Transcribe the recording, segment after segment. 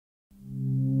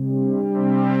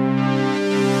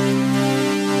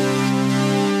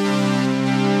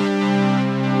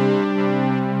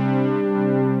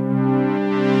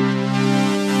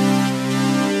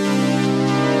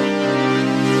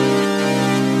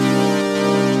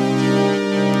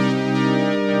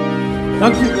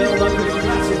Dankjewel, dankjewel.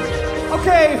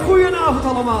 Oké, goedenavond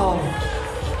allemaal.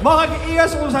 Mag ik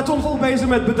eerst, want we zijn toch al bezig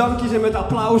met bedankjes en met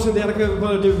applaus en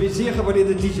dergelijke, de zeer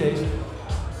gewaardeerde DJ's.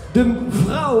 De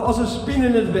vrouw als een spin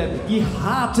in het web, die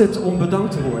haat het om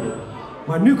bedankt te worden.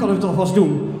 Maar nu kan ik het alvast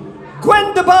doen.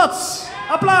 Gwen de Bats!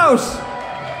 Applaus!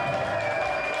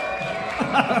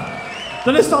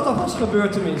 Dan is dat alvast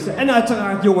gebeurd tenminste. En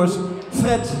uiteraard jongens,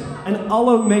 Fred en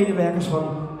alle medewerkers van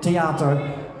theater,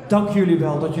 dank jullie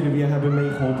wel dat jullie weer hebben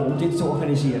meegeholpen om dit te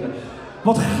organiseren.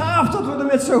 Wat gaaf dat we er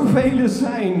met zoveel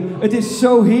zijn. Het is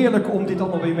zo heerlijk om dit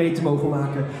allemaal weer mee te mogen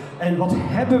maken. En wat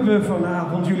hebben we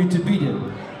vanavond jullie te bieden?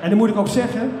 En dan moet ik ook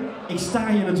zeggen, ik sta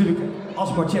hier natuurlijk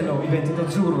als Marcello, je bent in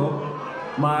het Zuro.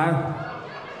 Maar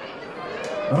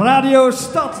Radio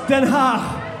Stad Den Haag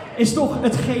is toch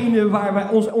hetgene waar wij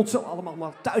ons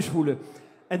allemaal thuis voelen.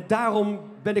 En daarom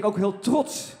ben ik ook heel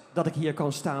trots dat ik hier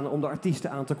kan staan om de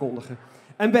artiesten aan te kondigen.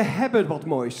 En we hebben wat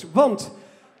moois, want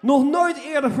nog nooit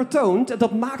eerder vertoond, en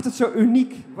dat maakt het zo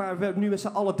uniek, waar we nu met z'n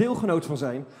allen deelgenoot van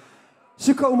zijn.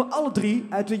 Ze komen alle drie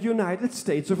uit de United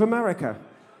States of America.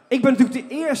 Ik ben natuurlijk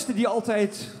de eerste die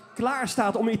altijd klaar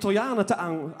staat om Italianen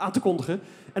aan te kondigen.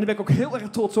 En daar ben ik ook heel erg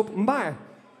trots op. Maar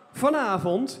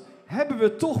vanavond hebben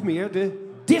we toch meer de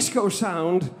disco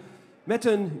sound met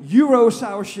een Euro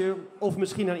sausje of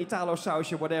misschien een Italo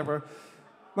sausje, whatever.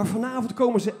 Maar vanavond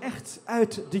komen ze echt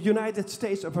uit de United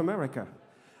States of America.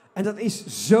 En dat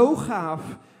is zo gaaf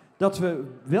dat we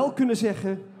wel kunnen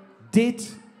zeggen,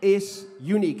 dit is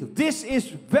uniek. This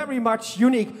is very much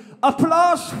unique.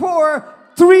 Applaus voor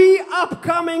 3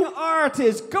 upcoming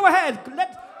artists. Go ahead,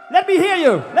 let me hear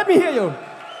you, let me hear you.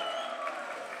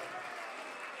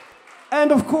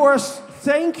 And of course,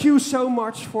 thank you so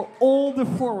much for all the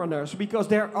foreigners, because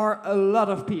there are a lot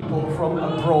of people from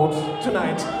abroad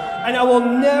tonight. And I will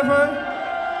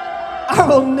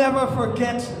never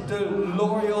forget the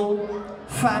loyal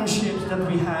fanships that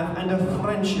we have and the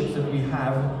friendships that we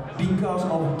have because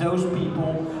of those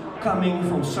people coming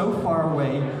from so far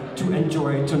away to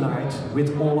enjoy tonight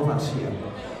with all of us here.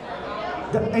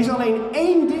 Er is alleen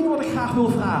één ding wat ik graag wil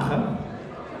vragen.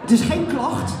 Het is geen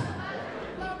klacht,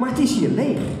 maar het is hier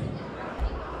leeg.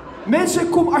 Mensen,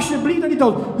 kom alsjeblieft naar die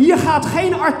dood. Hier gaat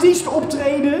geen artiest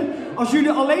optreden als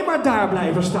jullie alleen maar daar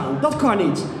blijven staan. Dat kan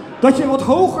niet. Dat je wat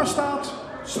hoger staat,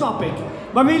 snap ik.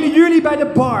 Maar willen jullie bij de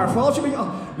bar, vooral als je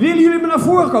willen jullie maar naar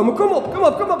voren komen? Kom op, kom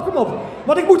op, kom op, kom op.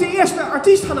 Want ik moet de eerste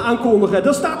artiest gaan aankondigen.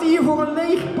 Dan staat hij hier voor een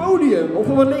leeg podium of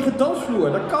voor een lege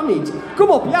dansvloer. Dat kan niet. Kom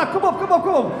op, ja, kom op, kom op,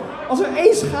 kom op. Als er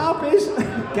één schaap is,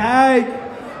 kijk.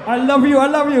 I love you,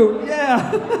 I love you. Yeah.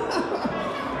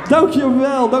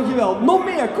 Dankjewel, dankjewel. Nog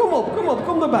meer, kom op, kom op,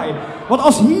 kom erbij. Want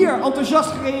als hier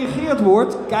enthousiast gereageerd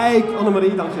wordt, kijk,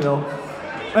 Annemarie, dankjewel.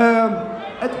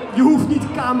 Je hoeft niet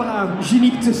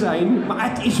camera-geniek te zijn, maar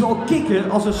het is wel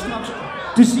kicken als er straks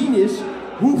te zien is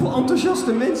hoeveel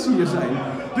enthousiaste mensen hier zijn.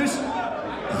 Dus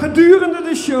gedurende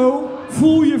de show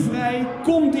voel je vrij,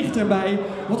 kom dichterbij,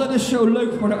 want dat is zo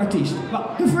leuk voor de artiest.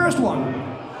 The first one.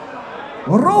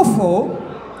 Rofo.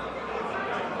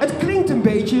 Het klinkt een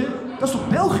beetje, dat is toch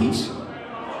Belgisch?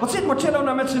 Wat zit Marcello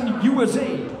nou met zijn USA?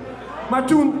 Maar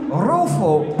toen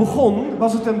Rofo begon,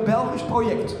 was het een Belgisch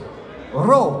project.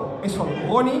 Ro is van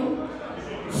Ronnie,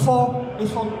 Fo is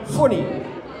van Fonny.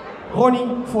 Ronnie,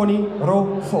 Fonny,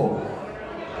 Ro, Fo.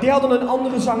 Die hadden een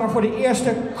andere zanger voor de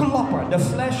eerste klapper. The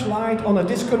Flashlight on a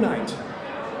Disco Night.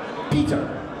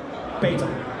 Peter.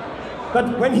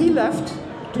 But when he left,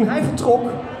 toen hij vertrok,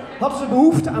 hadden ze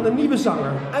behoefte aan een nieuwe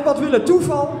zanger. En wat wil het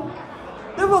toeval?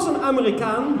 Er was een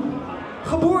Amerikaan,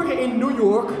 geboren in New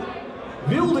York,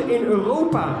 wilde in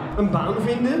Europa een baan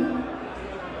vinden.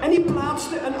 En die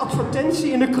plaatste een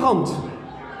advertentie in de krant.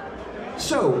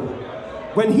 So,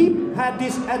 when he had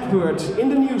this advert in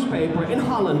the newspaper in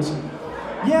Holland,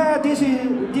 yeah,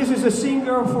 this is a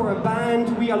singer for a band.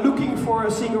 We are looking for a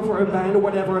singer for a band or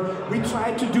whatever. We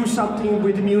tried to do something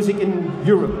with the music in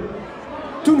Europe.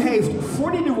 Toen heeft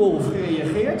Fonny de Wolf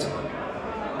gereageerd.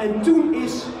 En toen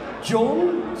is John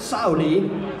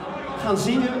Sauli gaan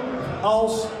zingen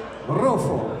als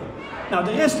Rofo. Nou,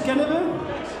 de rest kennen we.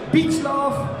 Beach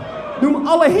Love, noem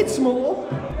alle hits maar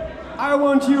op. I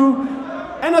Want You.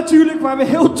 En natuurlijk waar we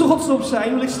heel trots op zijn,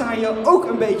 want ik sta hier ook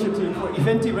een beetje natuurlijk voor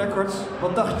Eventi Records.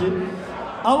 Wat dacht je?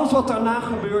 Alles wat daarna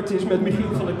gebeurd is met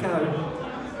Michiel van der Kuij,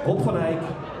 Rob van Eyck,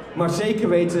 maar zeker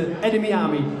weten Eddie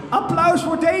Miami. Applaus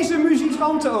voor deze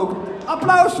muzikanten ook.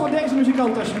 Applaus voor deze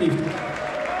muzikanten alsjeblieft.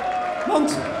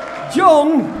 Want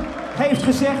John heeft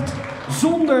gezegd,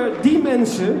 zonder die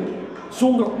mensen,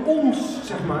 zonder ons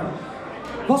zeg maar,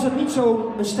 was het niet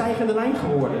zo een stijgende lijn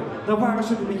geworden. Dan waren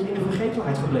ze een beetje in de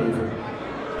vergetelheid gebleven.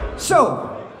 So,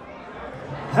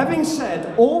 Having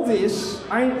said all this,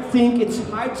 I think it's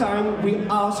high time we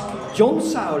ask John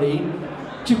Sauli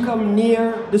to come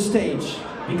near the stage,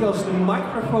 because the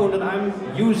microphone that I'm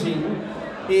using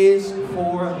is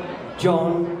for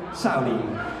John Sauli.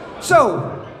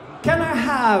 So, can I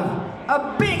have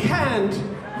a big hand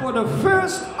for the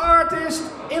first artist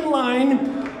in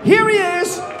line? Here he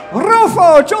is,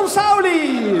 Rofo, John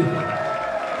Sauli!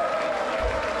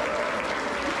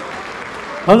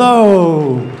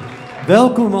 Hallo,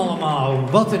 welkom allemaal.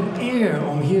 Wat een eer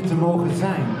om hier te mogen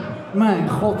zijn. Mijn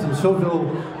god, en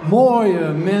zoveel mooie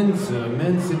mensen.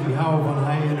 Mensen die houden van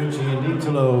high energy and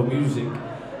Italo music.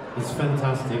 It's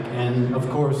fantastic. And of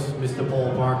course, Mr.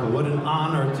 Paul Barker. What an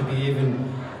honor to be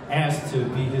even asked to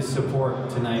be his support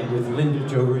tonight with Linda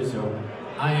Jo Rizzo.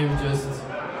 I am just,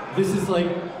 this is like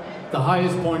the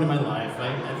highest point of my life.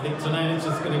 I think tonight it's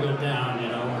just going to go down, you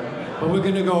know. But we're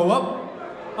going to go up,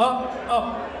 up,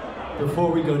 up,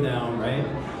 before we go down, right?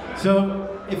 So,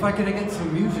 if I could get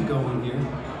some music going here.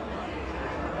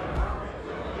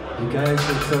 You guys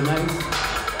are so nice.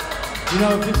 You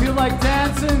know, if you feel like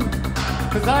dancing,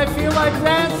 because I feel like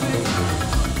dancing,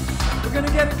 we're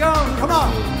gonna get it going. Come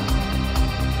on.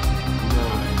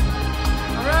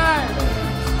 All right.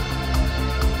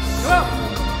 Go.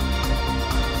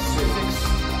 6,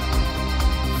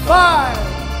 5,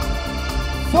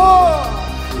 4,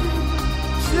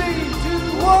 3,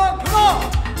 2, 1. Come on.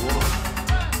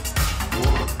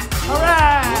 All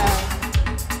right.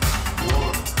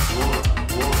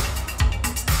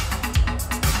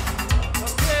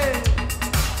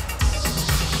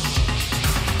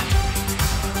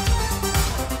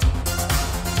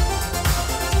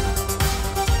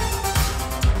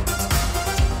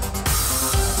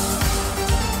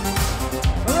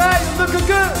 Looking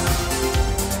good.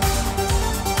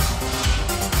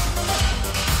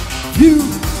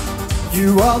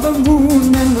 You are the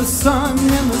moon and the sun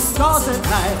and the stars at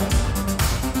night.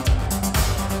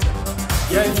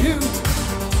 Yeah, you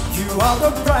are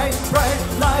the bright, bright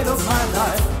light of my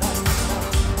life.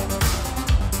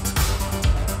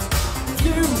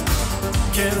 You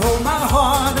can hold my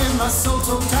heart and my soul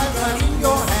so tight right in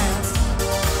your hands.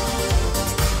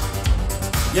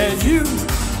 Yeah, you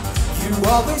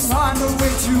always find a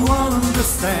way to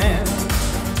understand.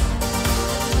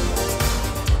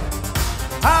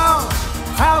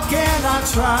 How can I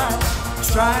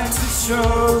try to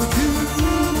show you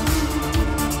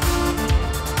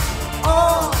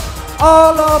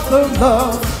all of the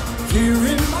love here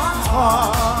in my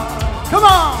heart? Come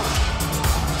on!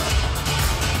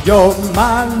 You're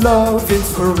my love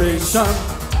inspiration.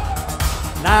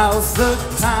 Now's the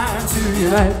time to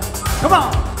unite. Come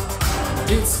on!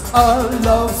 It's a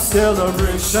love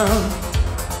celebration.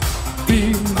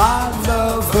 Be my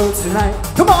lover tonight.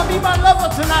 Come on, be my lover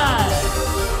tonight.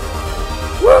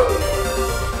 Woo!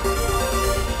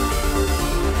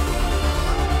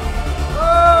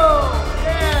 Oh,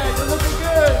 yeah, you're looking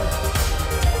good.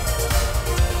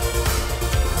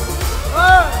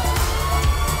 Oh.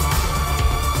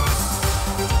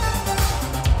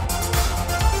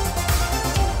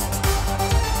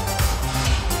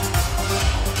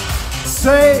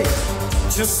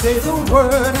 Just say the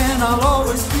word and I'll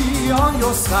always be on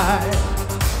your side.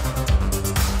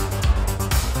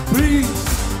 Please,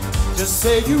 just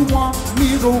say you want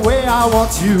me the way I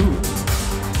want you.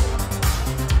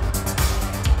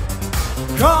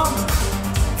 Come,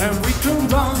 and we can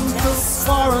run as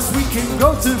far as we can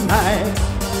go tonight.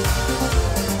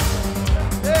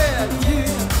 Yeah.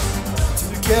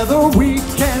 Together we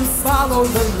can follow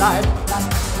the light.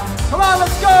 Come on,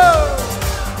 let's go!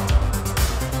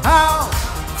 How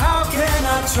can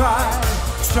I try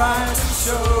to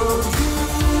show you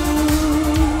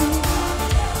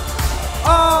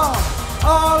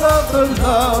all of the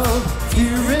love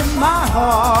here in my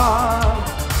heart?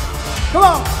 Come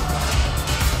on!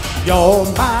 You're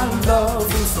my love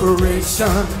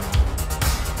inspiration.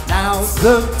 Now's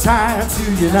the time to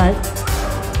unite.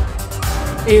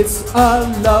 It's a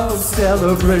love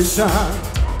celebration.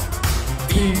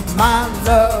 Be my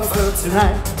lover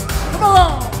tonight. Come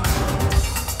on!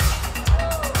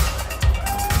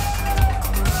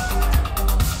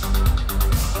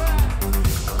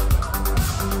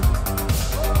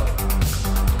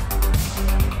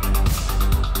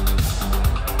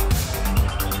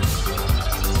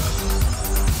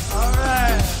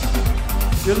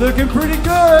 You're looking pretty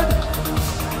good.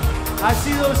 I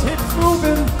see those hips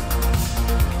moving.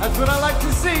 That's what I like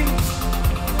to see.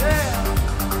 Yeah.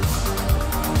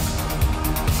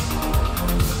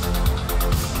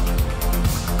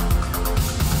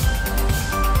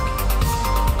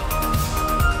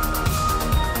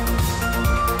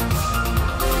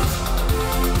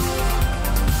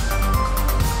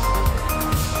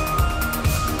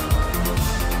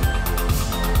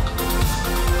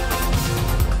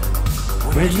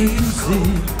 when you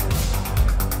sleep,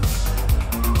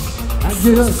 and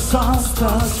your song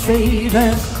starts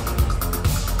fading.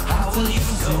 How will you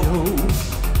know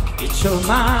it's your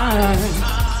mind?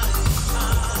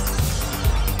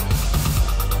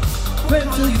 When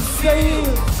do you feel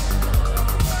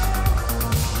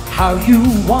how you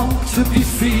want to be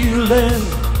feeling?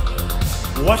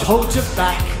 What holds you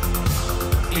back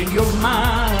in your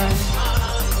mind?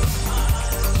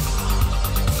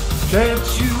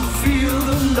 Can't you feel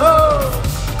the love?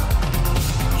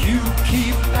 You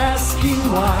keep asking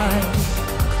why.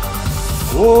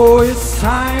 Oh, it's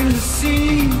time to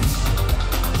see.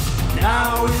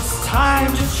 Now it's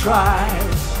time to try.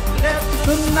 Let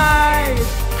the night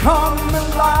come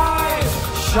alive.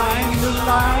 Shine the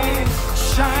light,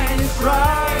 shine it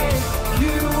bright.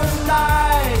 You and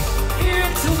I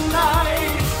here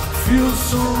tonight feel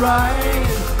so right.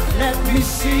 Let me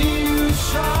see you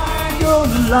shine your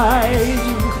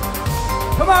light.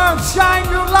 Come on, shine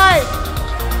your light.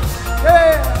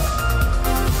 Yeah.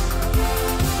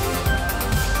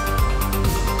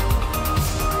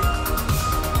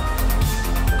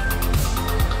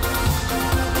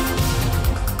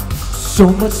 So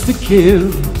much to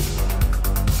give,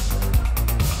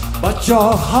 but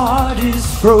your heart is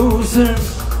frozen.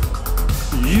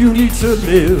 You need to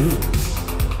live,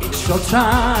 it's your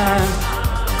time.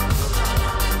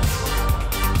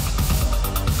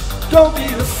 Don't be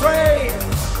afraid,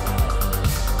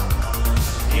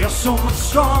 you're so much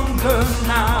stronger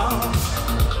now.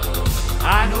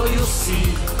 I know you'll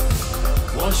see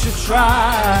once you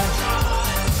try.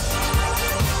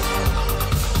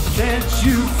 Can't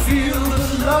you feel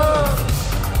the love?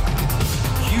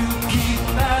 You keep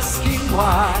asking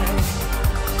why.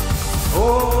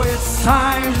 Oh, it's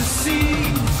time to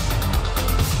see.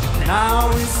 Now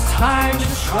it's time to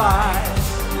try.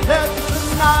 Let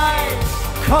the night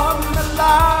come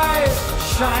alive.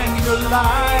 Shine your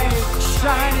light,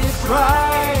 shine it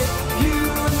bright. You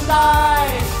and I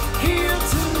here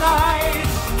tonight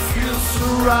feel so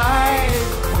right.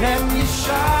 Let me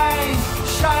shine,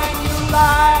 shine your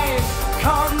light,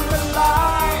 come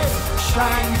alive.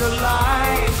 Shine your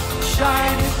light,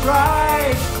 shine it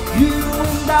bright. You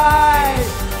and I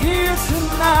here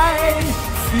tonight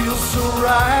feel so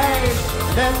right.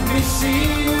 Let me see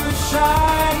you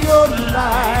shine your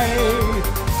light.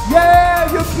 Yeah,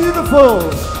 you're beautiful.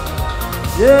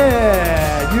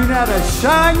 Yeah, you know how to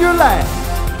shine your light.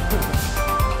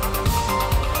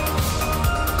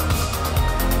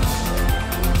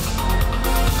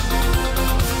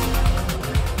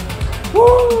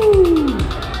 Woo!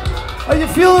 Are you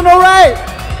feeling all right?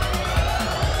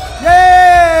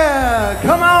 Yeah,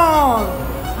 come on.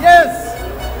 Yes.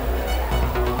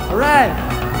 All right.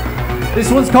 This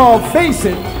one's called Face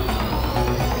It. A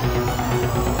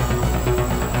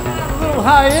little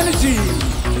high energy.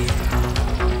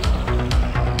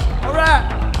 All right.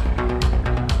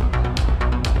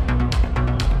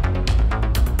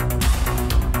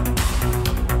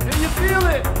 Can you feel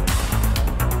it?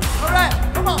 All right,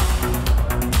 come on.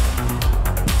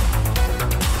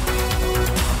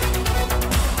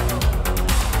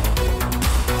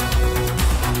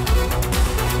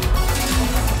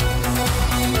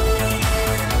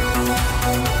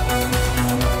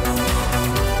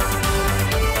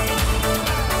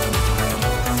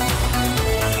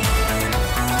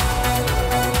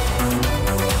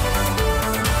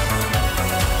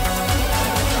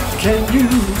 Can you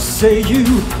say you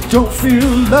don't feel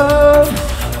love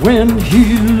when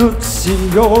he looks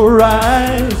in your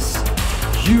eyes?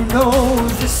 You know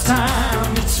this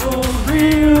time it's for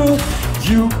real.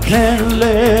 You can't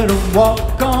let him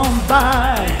walk on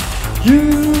by. You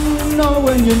know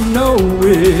when you know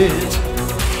it,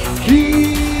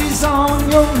 he's on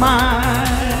your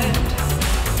mind.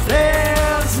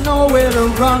 There's nowhere to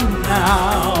run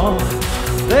now.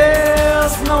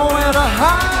 There's nowhere to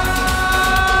hide.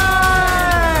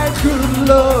 Good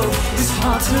love is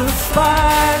hard to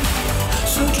find,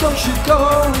 so don't you go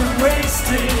and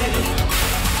waste it.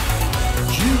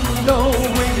 You know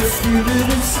when you feel it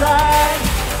inside,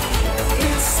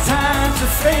 it's time to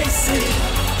face it,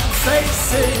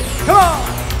 face it. Come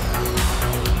on!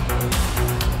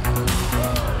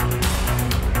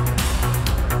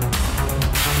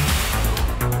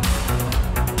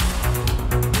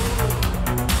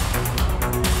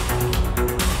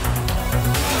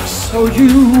 So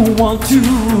you want to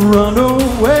run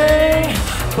away,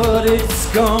 but it's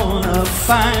gonna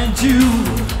find you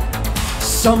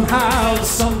somehow,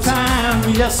 sometime,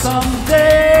 yes,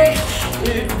 someday.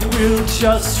 It will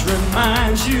just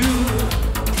remind you.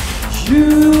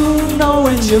 You know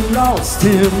when you've lost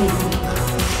him,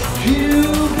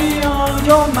 he'll be on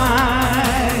your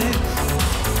mind.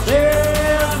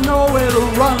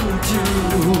 run to.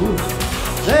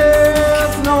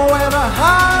 There's nowhere to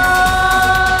hide.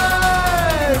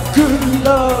 Good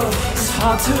love is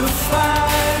hard to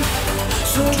find,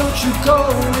 so don't you go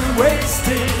and waste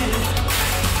it.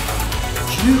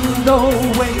 You know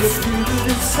when you feel it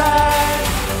inside,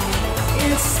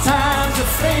 it's time to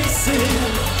face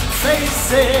it, face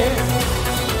it.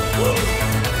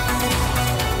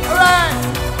 Alright!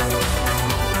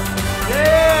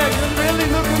 Yeah, you're really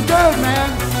looking good, man.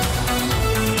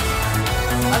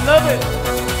 I love it.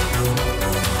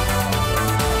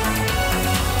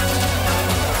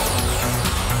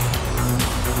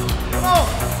 Come on!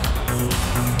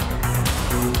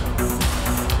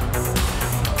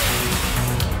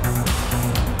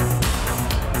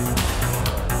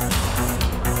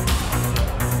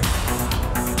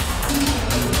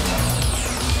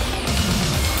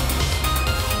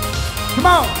 Come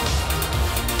on!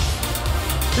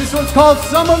 This one's called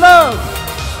Summer Love.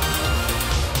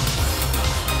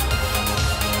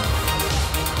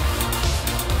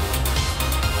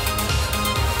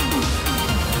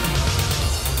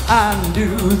 I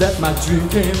knew that my dream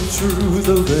came true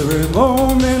the very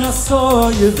moment I saw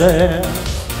you there.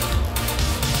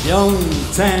 Young,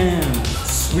 tan,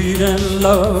 sweet and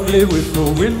lovely with the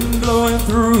wind blowing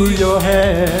through your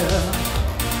hair.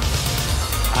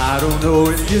 I don't know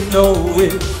if you know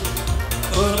it,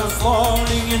 but I'm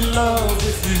falling in love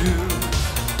with you.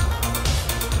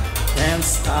 Can't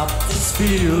stop this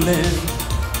feeling,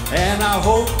 and I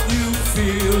hope you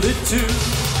feel it too.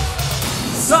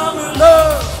 Summer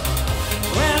love,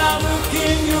 when I look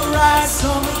in your eyes,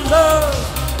 summer love,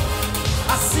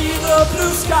 I see the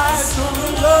blue sky,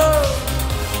 summer love,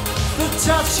 the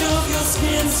touch of your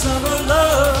skin, summer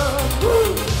love.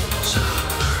 Woo.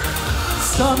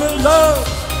 Summer love,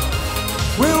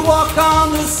 we'll walk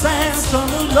on the sand,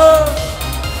 summer love.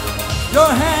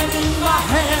 Your hand in my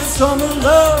hand, summer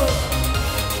love.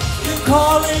 You're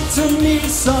calling to me,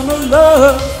 summer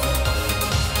love.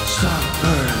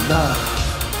 Summer love.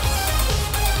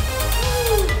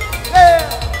 Yeah.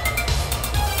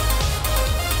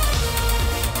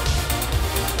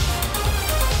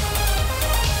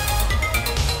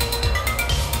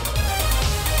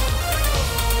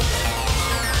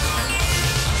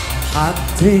 Hot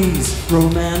days,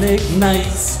 romantic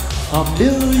nights, a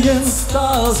million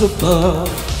stars above.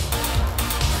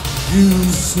 You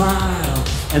smile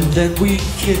and then we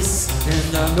kiss,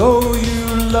 and I know you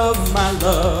love my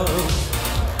love.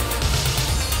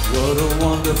 What a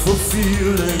wonderful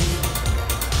feeling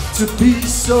to be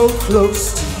so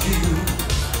close to you.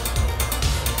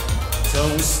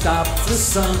 Don't stop the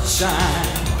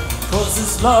sunshine, 'cause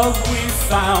this love we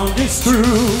found is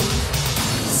true.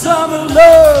 Summer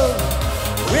love,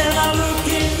 when I look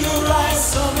in your eyes,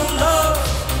 summer love,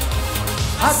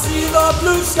 I see the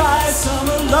blue sky,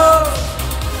 summer love,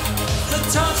 the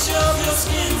touch of your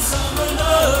skin, summer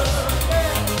love.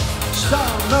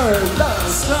 Summer love,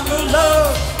 summer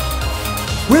love,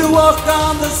 we'll walk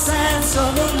on the sand,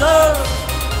 summer love.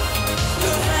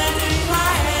 Your hand in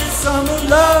my hand, summer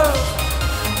love.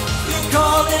 You're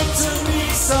calling to me,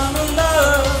 summer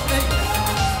love.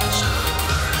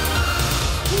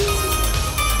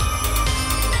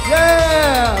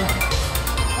 Yeah!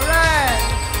 All right!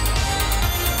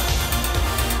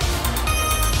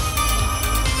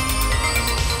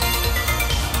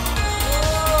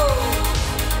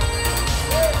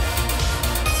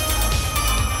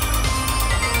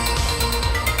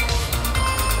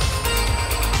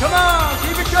 Come on,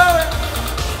 keep it going!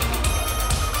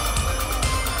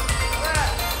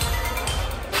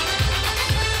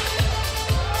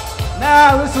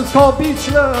 Now, this one's called Beach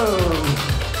Road.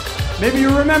 Maybe you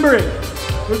remember it.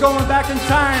 We're going back in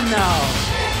time now.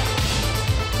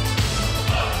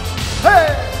 Hey!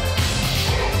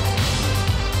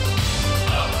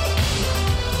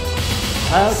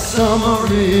 Last summer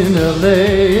in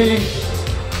LA,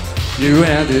 you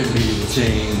handed me the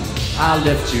chain. I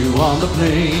left you on the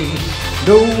plane,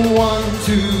 no one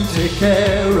to take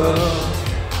care of.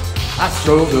 I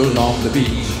strolled along the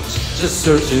beach, just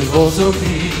searching for some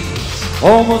peace.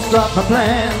 Almost dropped my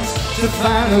plans to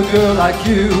find a girl like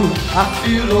you. I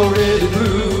feel already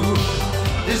blue.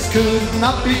 This could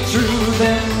not be true.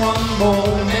 Then one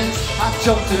moment I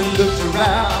jumped and looked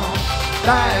around,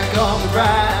 lying on the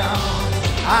ground.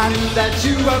 I knew that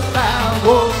you were found.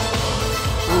 Oh,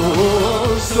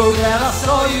 oh, so glad I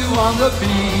saw you on the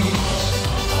beach.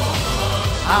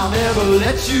 I'll never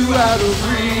let you out of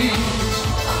reach.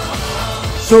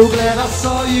 So glad I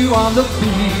saw you on the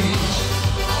beach.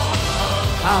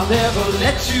 I'll never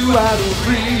let you out of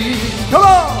reach. Come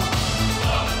on!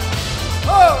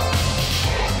 Oh!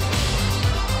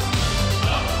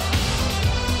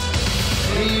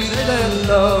 baby, that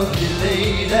lovely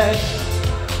lady.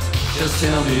 Just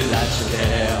tell me that you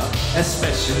care,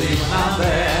 especially when I'm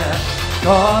there.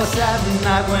 'Cause at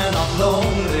night when I'm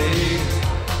lonely,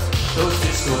 those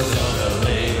discos of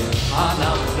LA are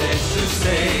not the place to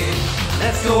stay.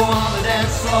 Let's go on the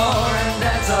dance floor and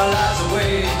dance our lives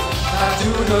away. I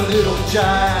do a little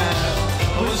jive,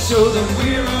 we'll show them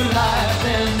we're alive.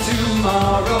 Then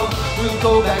tomorrow we'll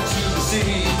go back to the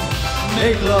sea,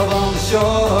 make love on the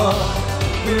shore.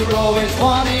 We're always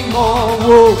wanting more.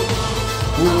 Whoa,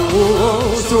 whoa,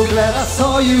 whoa. So glad I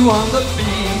saw you on the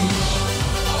beach.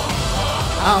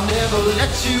 I'll never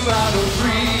let you out of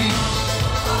reach.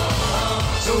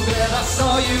 So glad I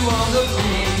saw you on the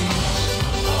beach.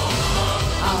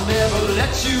 I'll never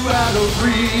let you out of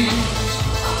reach.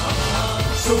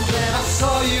 So glad I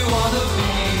saw you on the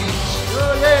beach.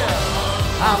 Oh yeah.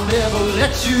 I'll never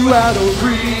let you out of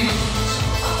reach.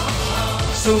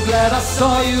 So glad I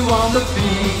saw you on the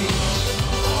beach.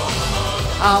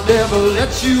 I'll never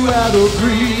let you out of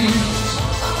reach.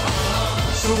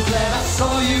 So glad I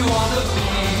saw you on the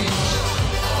beach.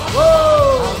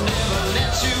 Whoa! I'll never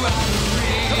let you out of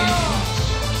reach.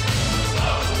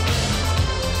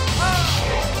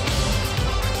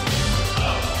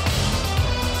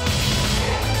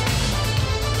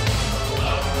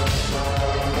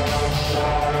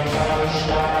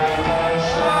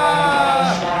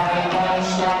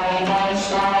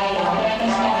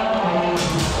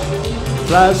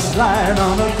 Flashlight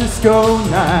on a disco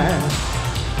night.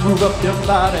 Move up your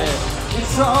body,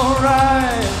 it's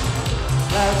alright.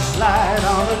 Flashlight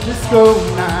on a disco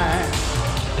night.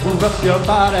 Move up your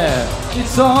body,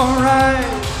 it's alright.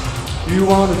 You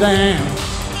wanna dance?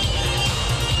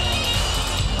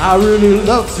 I really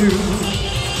love to.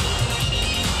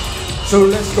 So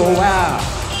let's go out.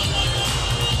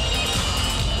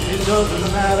 It doesn't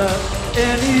matter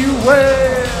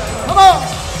anywhere. Come on!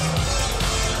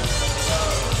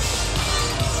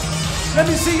 Let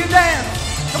me see you dance.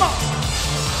 Come on.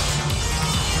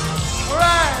 All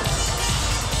right.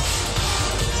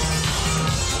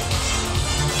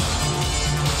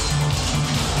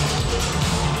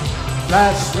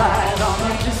 Flashlight on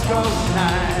a disco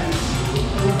night.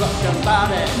 Move up your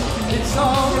body. It's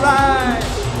all right.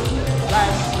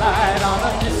 Flashlight on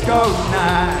a disco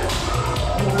night.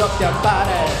 Move up your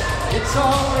body. It's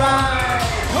all right.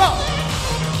 Come on.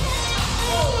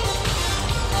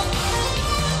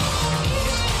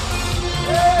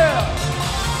 Yeah.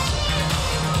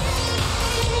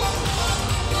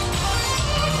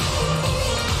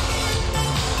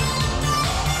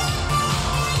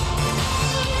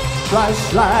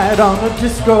 Flashlight on a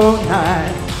disco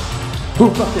night.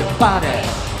 Move up your body,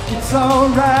 it's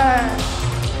alright.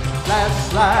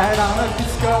 Flashlight on a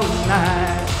disco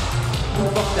night.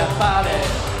 Move up that body,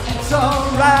 it's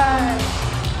alright.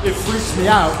 It freaks me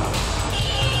out.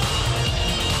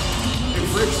 It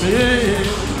freaks me in.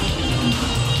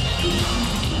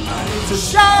 I need to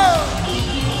shout,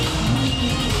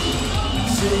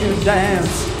 sing and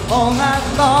dance all night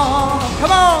long.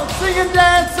 Come on, sing and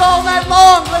dance all night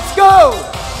long. Let's go.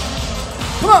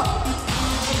 Come on.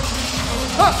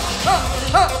 Ha, ha,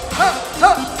 ha, ha,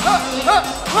 ha, ha, ha,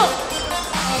 ha.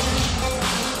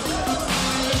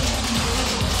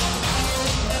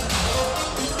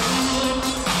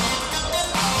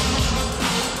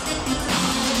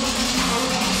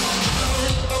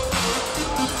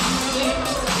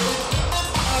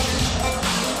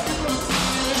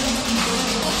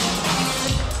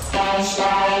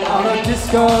 On a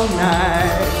disco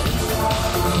night.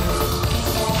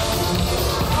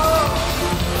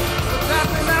 What's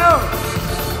happening now?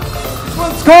 This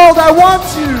one's called I Want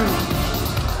You.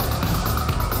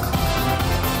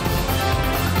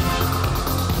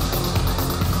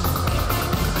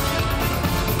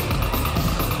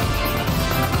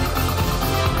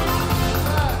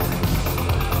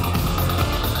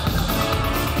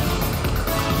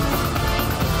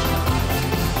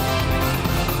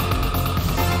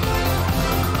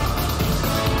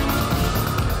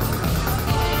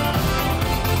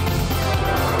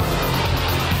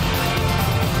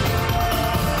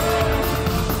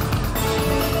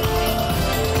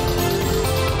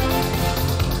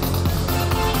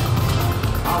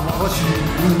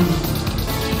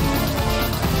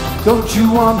 Don't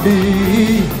you want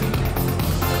me?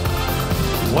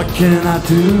 What can I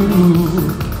do?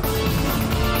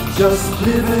 Just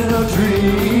living a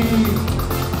dream.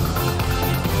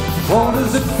 What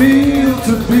does it feel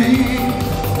to be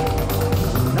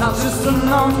not just a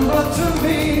number to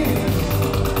me?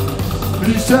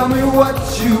 Please tell me what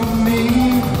you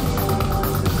mean.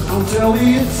 Don't tell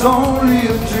me it's only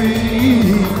a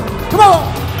dream. Come on!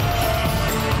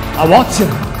 I want you.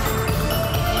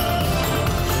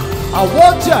 I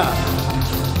want ya.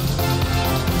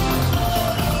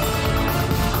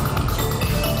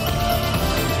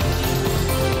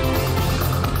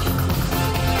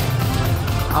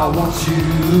 I want you.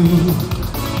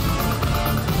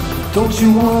 Don't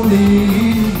you want me?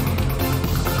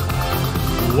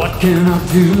 What can I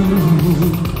do?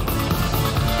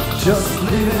 Just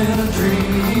living a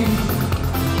dream.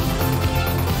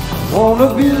 Wanna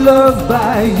be loved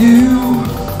by you.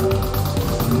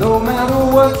 No matter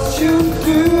what you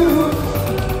do,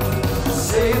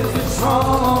 say if it's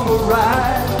wrong or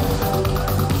right.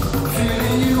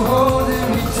 Feeling you holding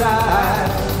me tight.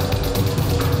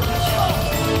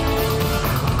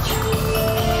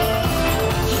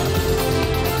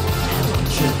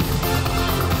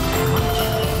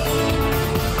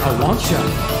 I want you.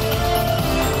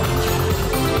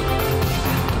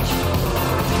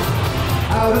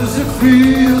 How does it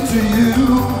feel to you?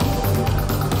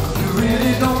 You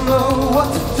really don't know what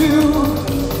to do.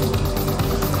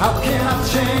 How can I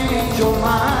change your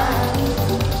mind?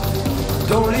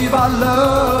 Don't leave our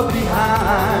love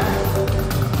behind.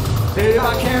 Babe, I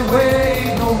can't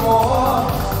wait no more.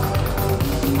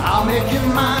 I'll make you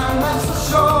mine, that's for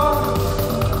sure.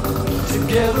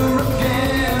 Together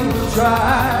again we'll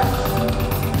try.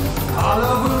 Our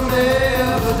love will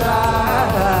never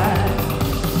die.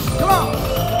 Come on!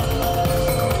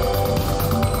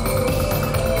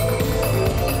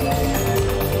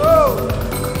 Whoa!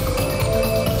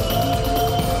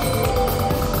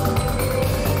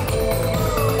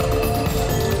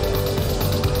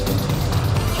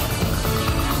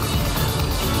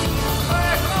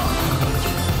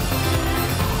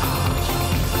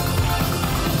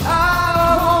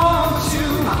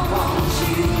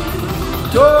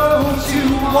 Don't you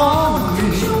want me?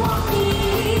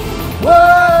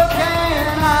 What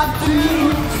can I do?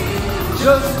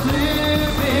 Just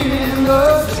living in the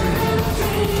dream.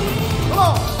 Come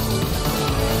on!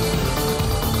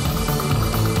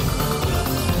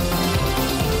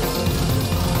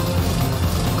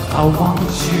 I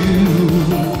want you.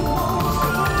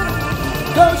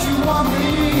 Don't you want me?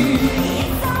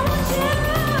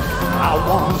 I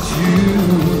want you.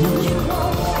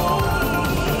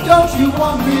 Don't you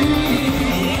want me?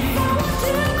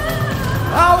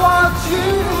 I want you,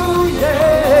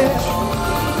 yeah.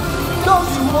 Don't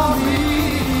you want me?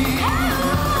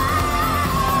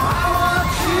 I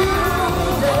want you,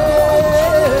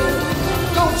 yeah.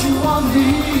 Don't you want me?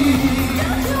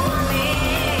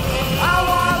 I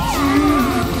want you,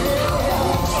 yeah.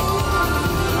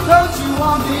 Don't you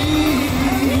want me?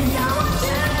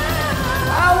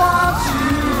 I want you.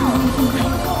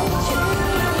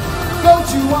 Don't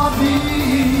you want me?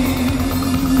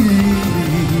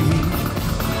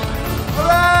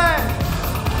 Alright!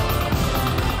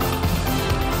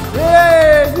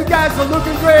 Hey, you guys are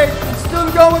looking great. Still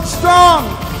going strong.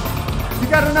 You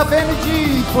got enough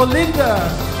energy for Linda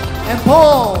and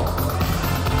Paul.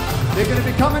 They're going to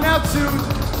be coming out soon.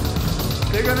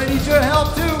 They're going to need your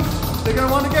help too. They're going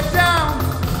to want to get down.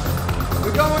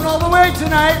 We're going all the way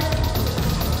tonight.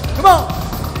 Come on!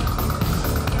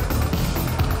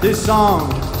 This song,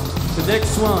 the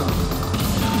next one,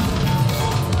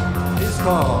 is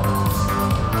called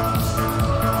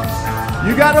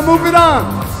You Gotta Move It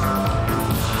On.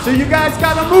 So you guys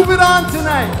gotta move it on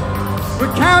tonight.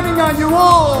 We're counting on you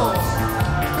all.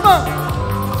 Come on.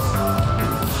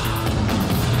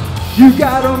 You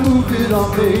gotta move it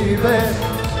on, baby.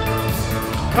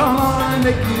 Come on and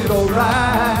make it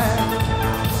alright.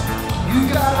 You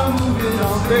gotta move it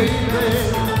on,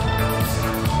 baby.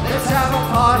 Let's have a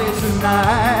party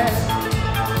tonight.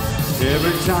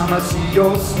 Every time I see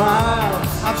your smile,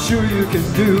 I'm sure you can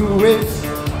do it.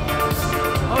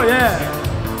 Oh yeah.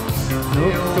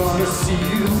 I'm gonna see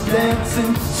you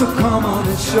dancing, so come on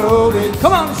and show it.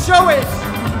 Come on and show it.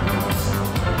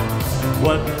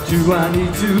 What do I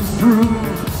need to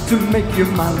prove to make you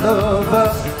my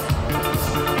lover?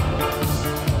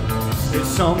 It's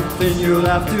something you'll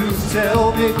have to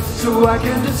tell me so I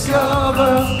can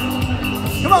discover.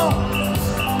 Come on!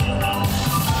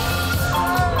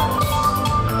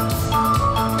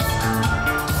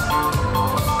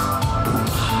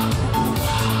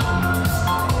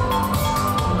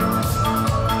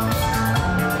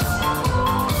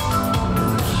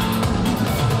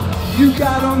 You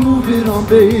gotta move it on,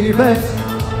 baby.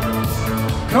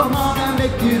 Come on and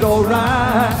make it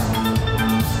alright.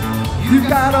 You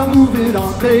gotta move it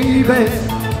on, baby.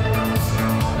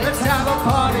 Let's have a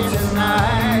party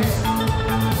tonight.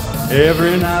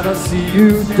 Every night I see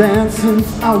you dancing,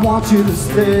 I want you to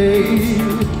stay.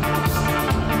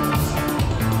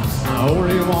 I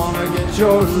only wanna get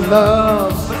your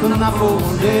love, but not for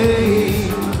a day.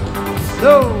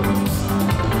 No.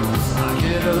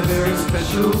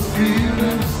 special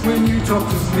feeling when you talk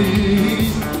to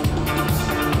me.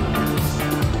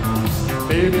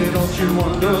 Baby, don't you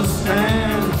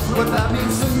understand what that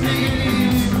means to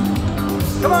me?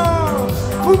 Come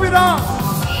on, move it on!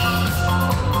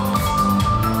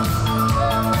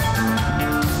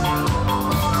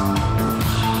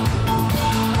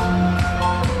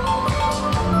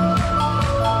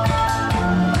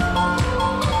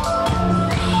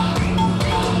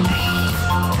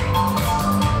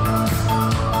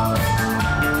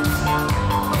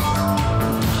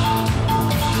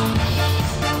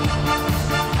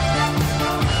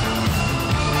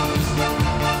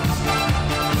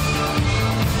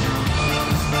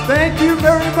 Thank you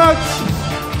very much.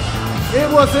 It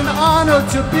was an honor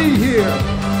to be here.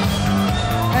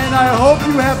 And I hope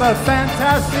you have a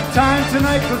fantastic time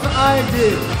tonight, because I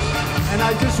did. And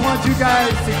I just want you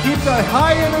guys to keep the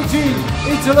high energy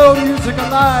Italo music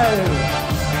alive,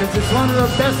 because it's one of the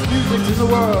best musics in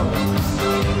the world.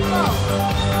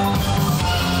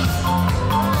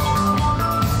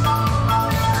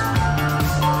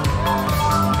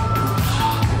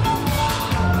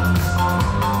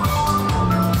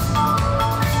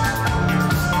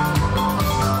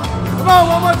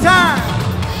 One more time.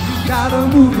 You gotta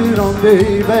move it on,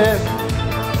 baby.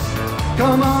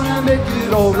 Come on and make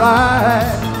it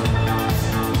alright.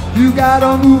 You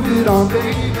gotta move it on,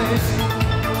 baby.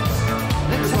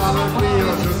 That's why we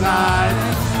feel tonight.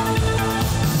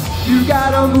 You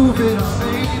gotta move it on,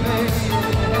 baby.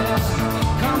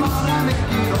 Come on and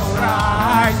make it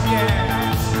alright,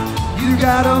 yeah. You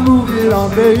gotta move it on,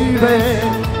 baby.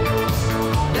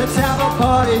 Let's have a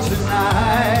party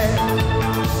tonight.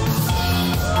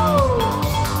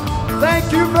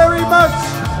 Thank you very much.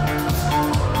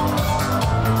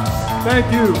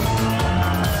 Thank you.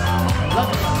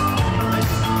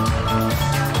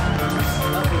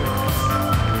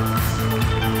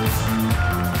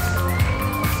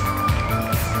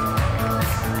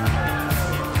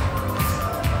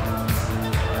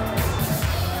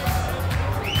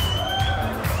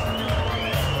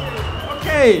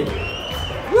 Okay.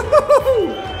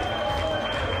 Woehoe.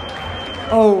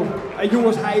 Oh. En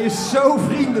jongens, hij is zo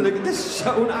vriendelijk. Het is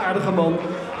zo'n aardige man.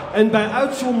 En bij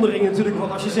uitzondering natuurlijk,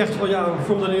 want als je zegt van ja,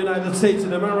 from the United States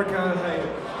in America, hij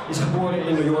is geboren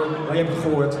in New York, maar je hebt het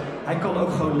gehoord, hij kan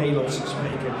ook gewoon Nederlands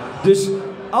spreken. Dus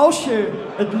als je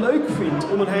het leuk vindt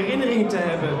om een herinnering te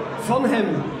hebben van hem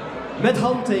met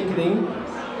handtekening,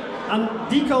 aan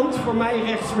die kant, voor mij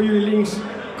rechts, voor jullie links,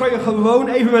 kan je gewoon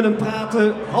even met hem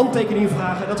praten, handtekening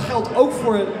vragen. Dat geldt ook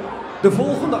voor de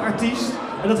volgende artiest.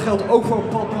 En dat geldt ook voor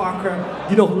Paul Parker,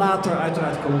 die nog later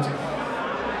uiteraard komt.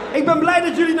 Ik ben blij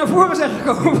dat jullie naar voren zijn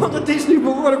gekomen, want het is nu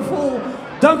behoorlijk vol.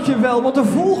 Dankjewel, want de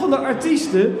volgende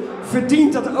artieste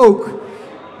verdient dat ook.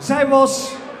 Zij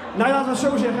was, nou laten we het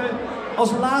zo zeggen,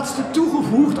 als laatste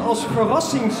toegevoegd als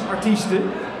verrassingsartieste.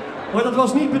 Maar dat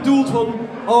was niet bedoeld van,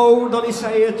 oh, dan is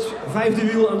zij het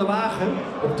vijfde wiel aan de wagen,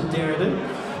 op de derde.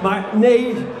 Maar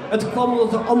nee, het kwam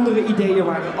omdat er andere ideeën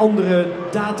waren, andere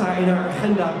data in haar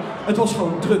agenda. Het was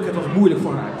gewoon druk, het was moeilijk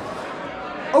voor haar.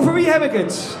 Over wie heb ik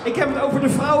het? Ik heb het over de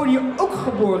vrouw die ook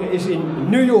geboren is in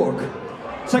New York.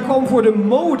 Zij kwam voor de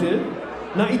mode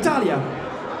naar Italië.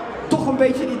 Toch een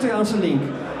beetje een Italiaanse link.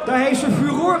 Daar heeft ze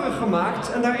furoren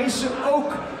gemaakt en daar is ze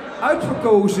ook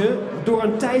uitverkozen door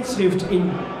een tijdschrift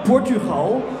in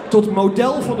Portugal tot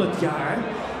model van het jaar.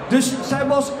 Dus zij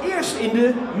was eerst in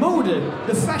de mode,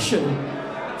 de fashion.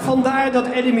 Vandaar dat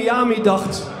Eddie Miami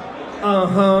dacht,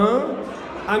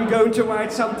 I'm going to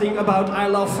write something about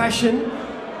I love fashion.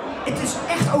 Het is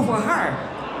echt over haar.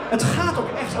 Het gaat ook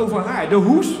echt over haar. De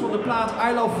hoes van de plaat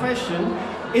I love fashion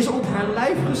is op haar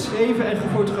lijf geschreven en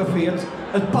gefotografeerd.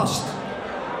 Het past.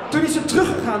 Toen is ze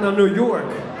teruggegaan naar New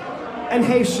York en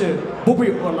heeft ze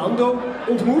Bobby Orlando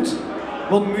ontmoet.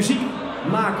 Want muziek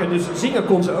maken, dus zingen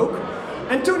kon ze ook.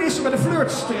 En toen is ze bij de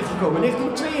Flirts terechtgekomen in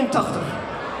 1982.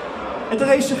 En dat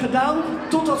heeft ze gedaan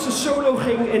totdat ze solo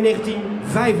ging in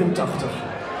 1985.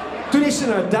 Toen is ze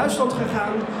naar Duitsland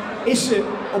gegaan, is ze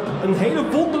op een hele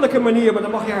wonderlijke manier, maar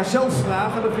dan mag je haar zelf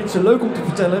vragen, dat vindt ze leuk om te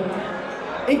vertellen,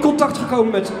 in contact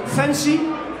gekomen met Fancy.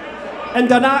 En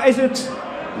daarna is het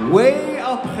way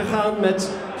up gegaan met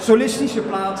solistische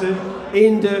platen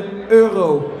in de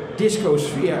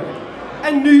Euro-disco-sfeer.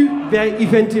 En nu bij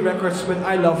Eventi Records met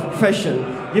I Love Fashion.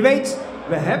 Je weet,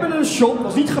 we hebben een shop, dat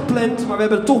was niet gepland, maar we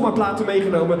hebben toch maar platen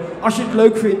meegenomen. Als je het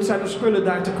leuk vindt, zijn er spullen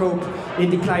daar te koop in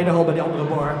die kleine hal bij die andere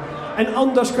bar. En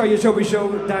anders kan je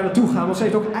sowieso daar naartoe gaan, want ze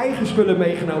heeft ook eigen spullen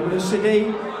meegenomen. Een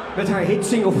cd met haar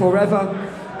hitsingle Forever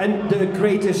en de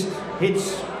greatest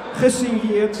hits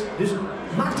gesigneerd. Dus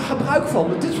maak er gebruik van,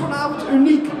 het is vanavond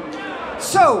uniek.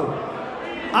 Zo,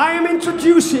 I am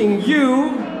introducing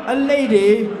you a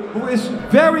lady who is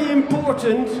very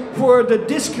important for the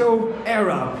disco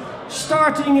era.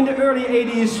 Starting in the early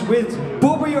 80s with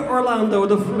Bobby Orlando,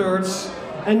 the Flirts,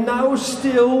 and now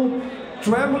still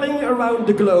traveling around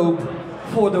the globe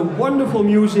for the wonderful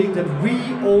music that we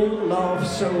all love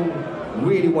so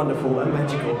really wonderful and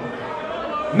magical.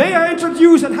 May I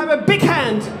introduce and have a big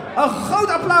hand, een groot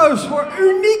applaus voor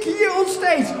uniek hier on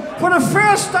stage, for the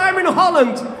first time in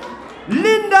Holland,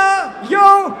 Linda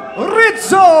Jo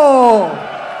Rizzo!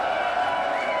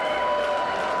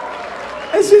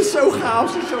 En ze is zo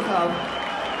gaaf, ze is zo gaaf.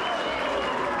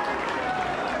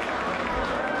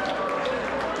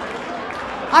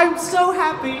 I'm so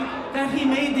happy that he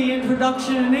made the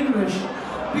introduction in English,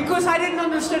 because I didn't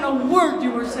understand a word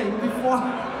you were saying before.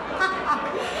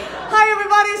 Hi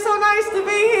everybody, so nice to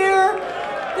be here.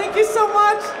 Thank you so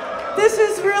much. This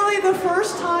is really the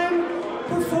first time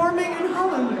performing in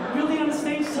Holland, really on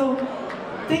stage, so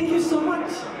thank you so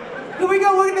much. Here we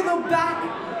go, we're gonna go back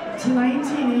to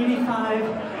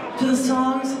 1985, to the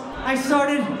songs I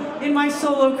started in my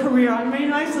solo career. I made a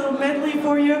nice little medley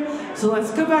for you, so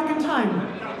let's go back in time.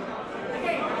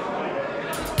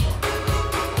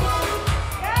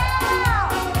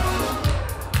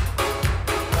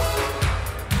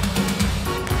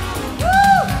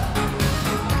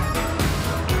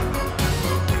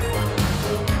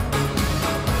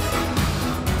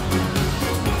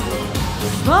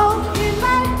 Smoking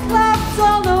nightclubs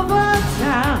all over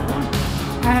town,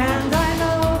 and I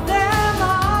know them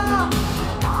all.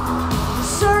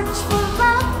 Search for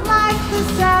love like the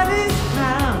saddest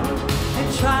clown, and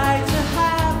try to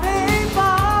have a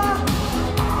ball.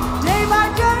 Day by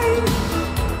day,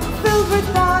 filled with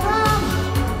bottom,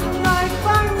 night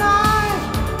by night,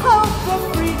 hope for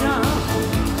freedom.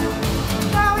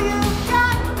 Now you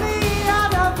got me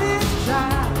out of this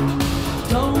trap.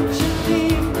 Don't you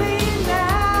leave me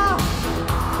now.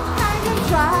 Hang and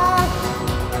try,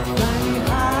 fly me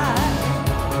high.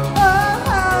 Oh,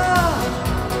 oh,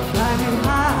 fly me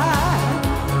high.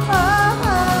 Oh,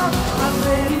 oh, I'm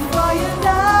ready for your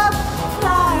love.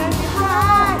 Fly me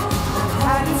high. I've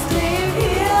had it staying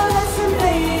here, listen,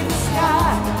 lay the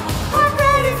sky. I'm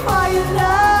ready for your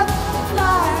love.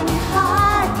 Fly me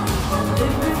high. I'll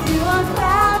live with you on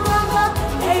cloud number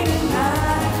 8 and 9.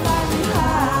 Fly me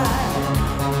high.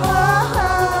 Oh,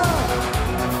 oh,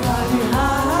 fly me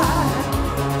high.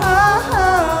 Oh, oh,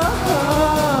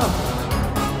 oh.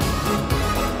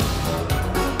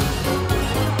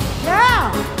 Yeah.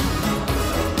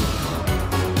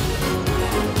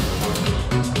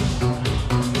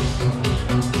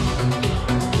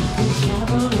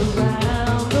 Travel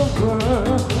around the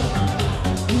world.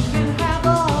 You can have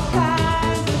all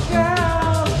kinds of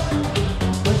girls,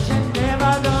 but you're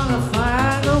never gonna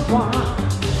find the one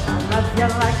that loves you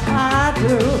like I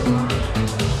do.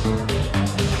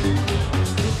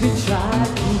 You can try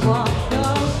to walk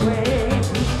away,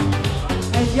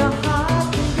 and your heart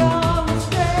can go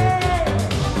astray.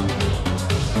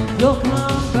 You'll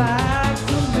come back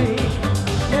to me,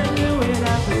 and you it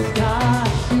at the sky.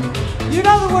 You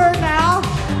know the word now.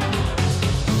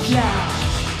 Flash,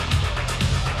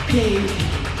 baby,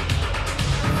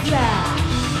 flash,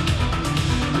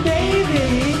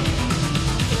 baby,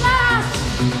 flash,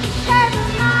 every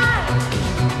night.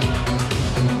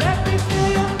 Let me feel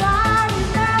your body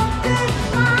melting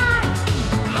mine.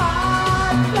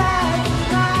 Hard flash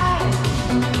night.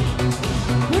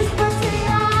 Whisper to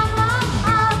your mom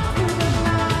out through the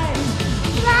night.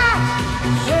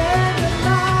 Flash, every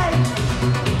night.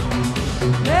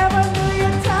 Never knew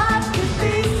your touch could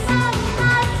be so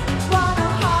nice. Want a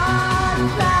hard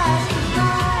flash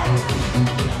tonight.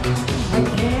 I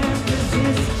can't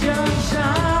resist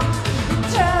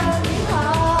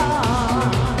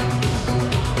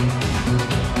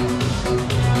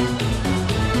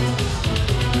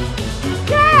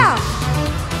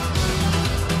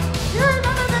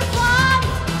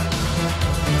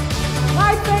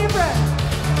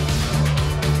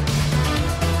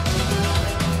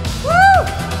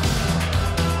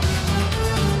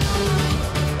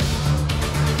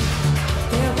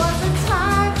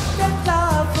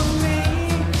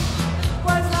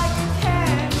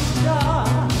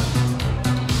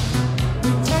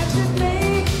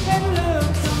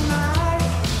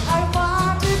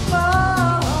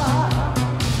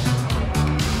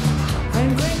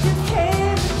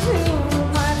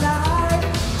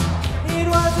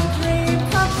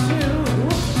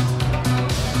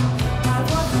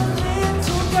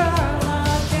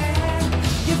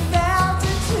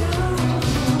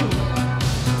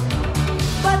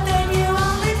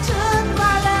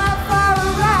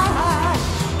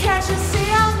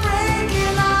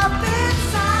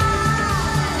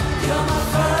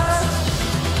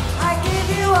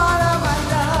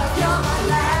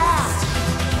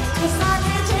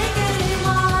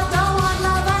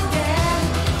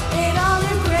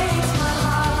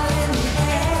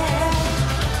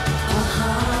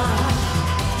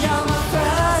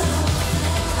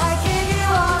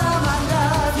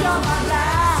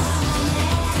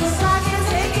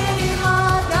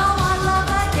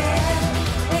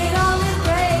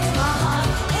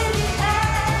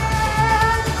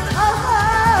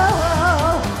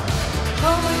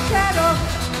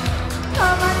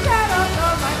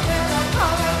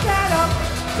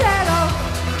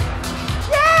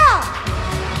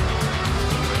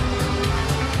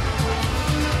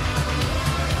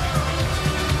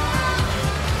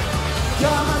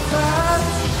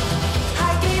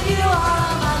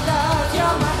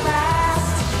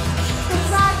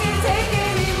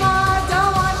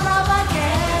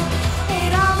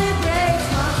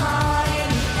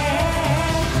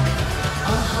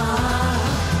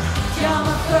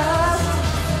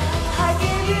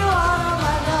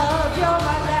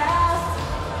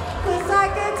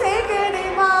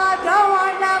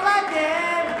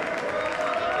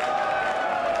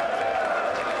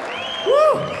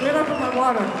Where'd I put my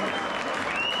water?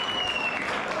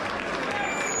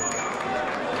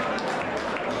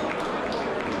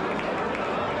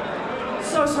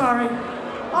 So sorry.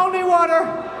 Only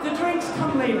water. The drinks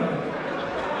come later.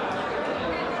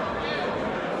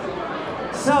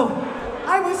 So,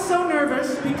 I was so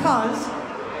nervous because,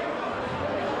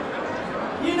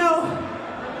 you know,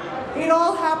 it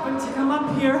all happened to come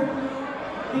up here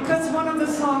because one of the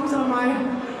songs on my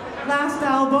last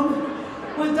album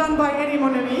was done by Eddie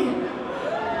Mon Ami,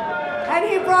 and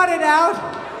he brought it out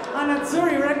on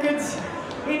Azzurri Records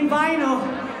in vinyl.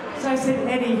 So I said,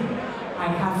 Eddie, I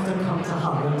have to come to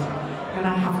Holland and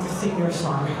I have to sing your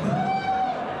song.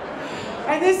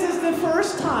 And this is the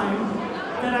first time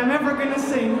that I'm ever gonna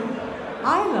sing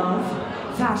I Love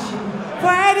Fashion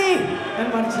for Eddie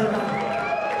and Marcella.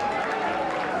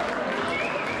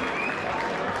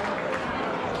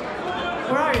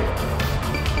 Where are you?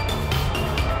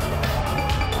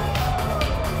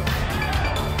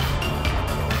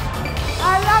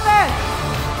 I love it!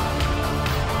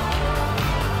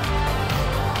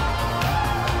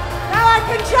 Now I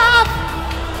can jump!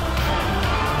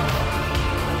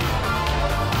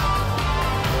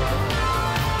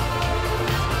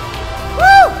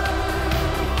 Woo!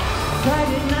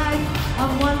 Friday night,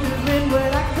 I'm wondering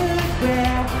what I could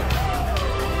wear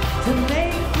to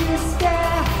make you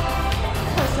stare.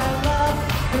 'Cause I love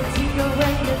the tingle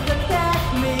when you look at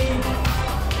me.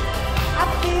 I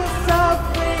feel so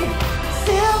free.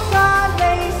 Silver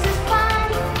lace is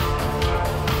fine.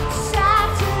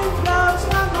 Satin blows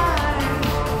my mind.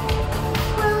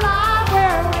 Will I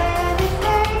wear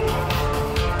anything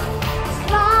as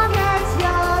long as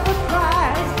you're the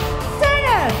prize? Sing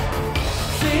it!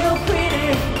 Feel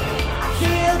pretty,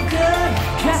 feel good.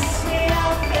 Dress me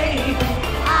up, baby.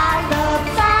 I love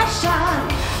fashion,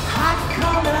 hot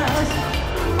colors,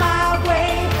 my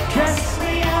way. Dress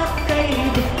me up,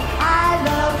 baby. I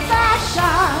love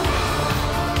fashion.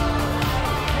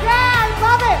 Yeah, I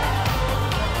love it.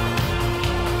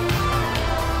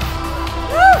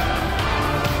 Woo!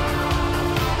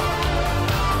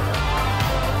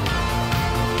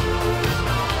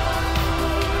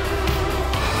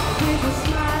 With a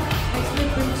smile, I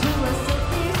slip into a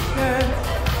silky skirt.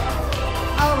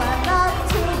 Oh, I love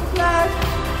to flirt.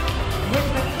 Hit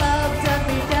the clubs and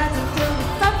be dancing till the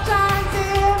sun shines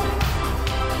in.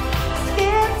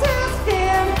 Skin to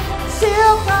skin,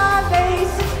 silver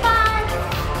lace is fine.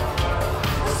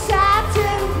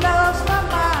 Satin blows my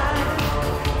mind.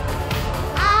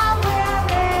 I'll wear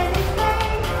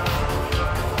anything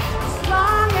as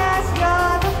long as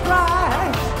you're the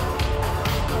prize.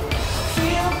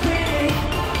 Feel pretty,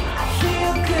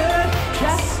 feel good.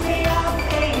 Dress me up,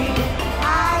 baby.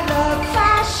 I love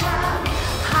fashion,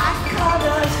 hot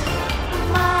colors,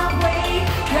 my way.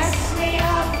 Dress me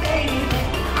up, baby.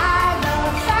 I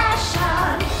love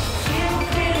fashion. Feel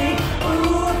pretty,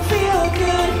 ooh, feel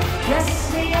good. Dress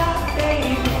me up,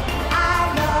 baby. I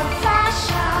love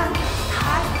fashion,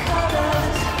 hot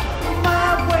colors, my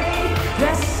way.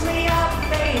 Dress me up,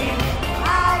 baby.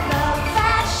 I love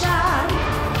fashion.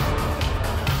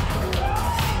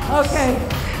 Okay,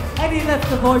 Eddie left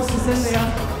the voices in there.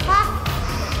 Ha!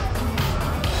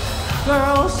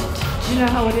 Girls, you know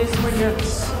how it is when you're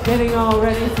getting all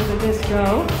ready for the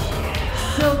disco.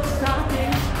 Silk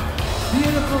stockings,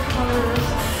 beautiful colors,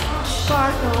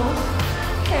 sparkles,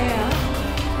 hair,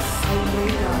 and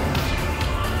makeup.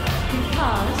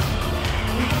 Because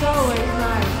it's always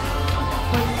nice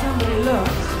when somebody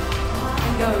looks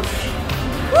and goes,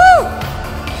 woo!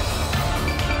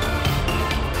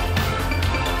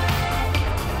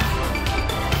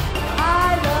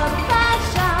 I love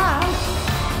fashion.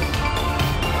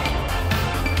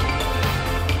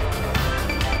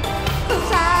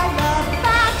 'Cause I love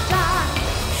fashion.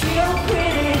 Feel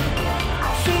pretty,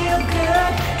 feel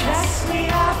good. Dress me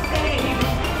up, baby.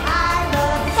 I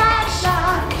love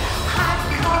fashion. Hot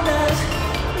colors,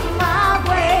 my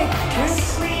way. Dress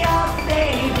me up,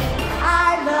 baby. I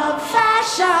love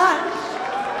fashion.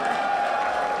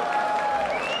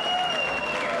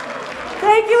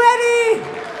 Thank you, Eddie.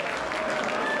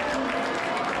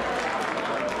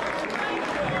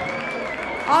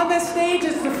 On the stage,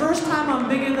 it's the first time I'm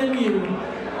bigger than you.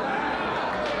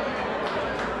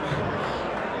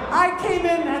 I came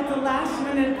in at the last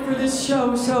minute for this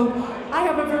show, so I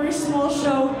have a very small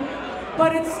show,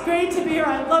 but it's great to be here.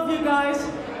 I love you guys.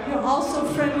 You're all so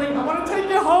friendly. I want to take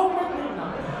you home with me. No.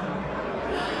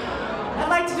 I'd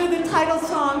like to do the title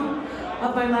song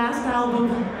of my last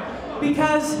album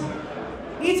because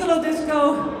Italo Disco,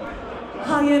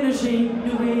 High Energy,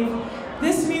 New Wave,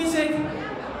 this music,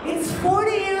 it's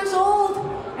 40 years old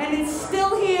and it's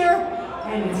still here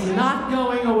and it's not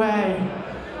going away.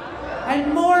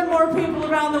 and more people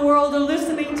around the world are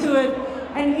listening to it,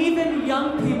 and even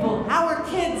young people, our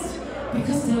kids,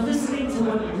 because they're listening to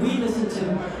what we listen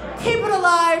to. Keep it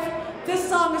alive. This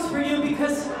song is for you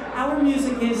because our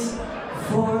music is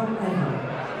forever.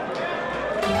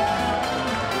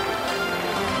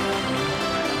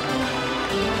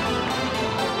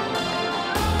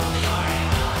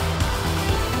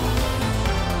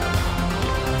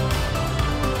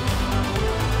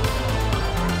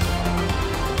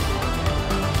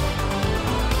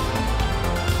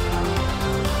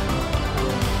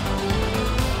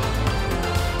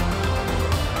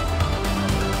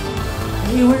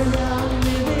 We were young,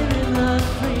 living in the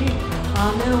tree,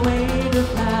 on their way to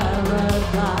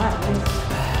paradise.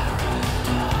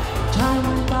 Time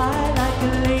went by like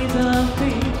a laser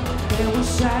beam. There was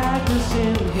sadness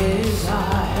in his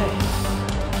eyes.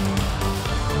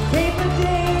 Came the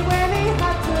day when he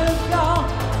had to go,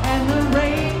 and the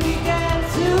rain began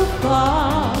to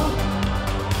fall.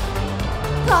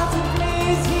 Cause the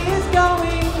place he is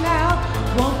going now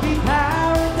won't be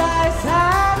paradise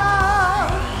at all.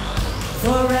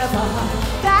 Forever,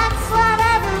 that's what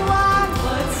everyone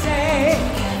would say.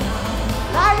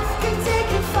 Life can take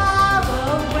you far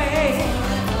away.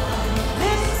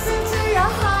 Listen to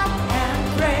your heart and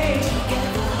pray.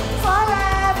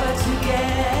 Forever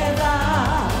together.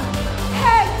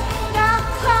 Hey, now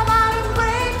come on and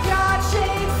break your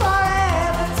chain.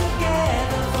 Forever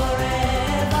together,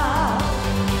 forever.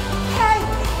 Hey,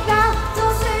 now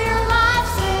don't say your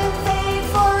life's in vain.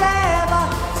 Forever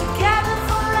together,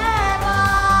 forever.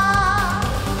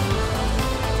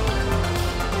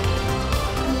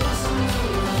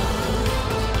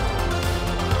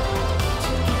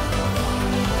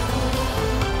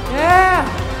 Yeah.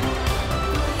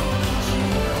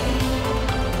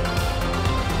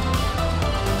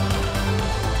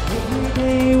 Every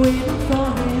day waiting for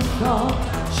his call,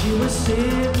 she was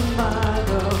sitting by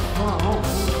the phone,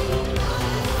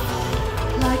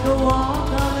 like a walk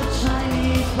on a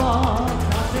Chinese wall.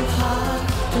 'Cause it's hard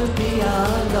to be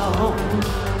alone.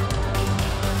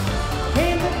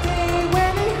 Came the day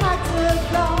when he had to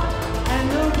go, and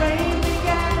the rain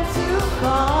began to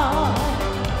fall.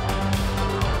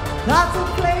 Lots of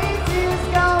places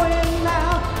going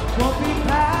now, won't be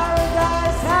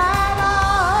paradise at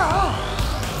all.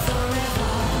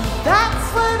 That's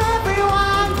what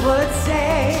everyone would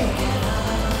say.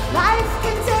 Life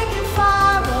can take you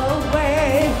far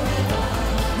away.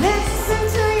 Listen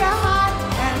to your heart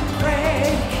and pray.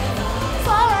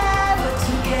 Forever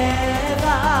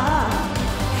together.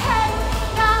 Hey,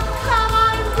 now come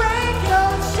on, break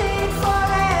your chain.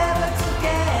 Forever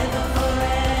together,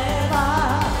 forever.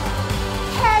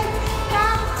 Hey,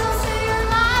 now don't say your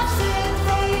life's in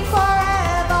vain.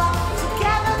 Forever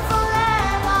together,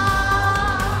 forever.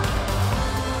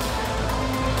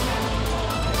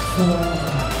 Forever.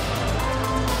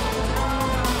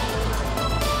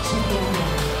 Together.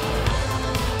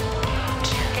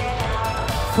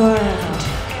 Forever.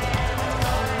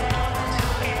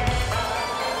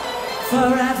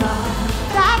 Forever.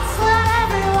 That's what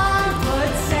everyone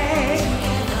would say.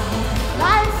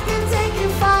 Life can take you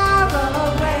far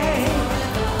away.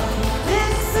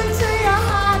 Listen to your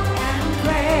heart and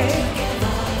pray.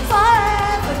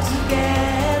 Forever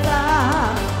together.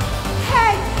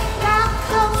 Hey, now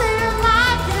come to your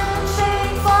life and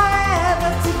shake.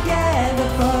 Forever together,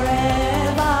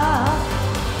 forever.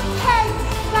 Hey,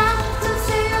 now don't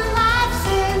see your life's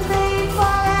in vain.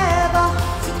 Forever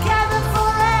together,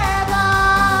 forever.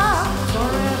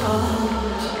 Forever.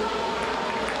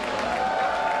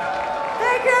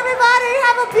 Thank you, everybody.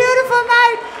 Have a beautiful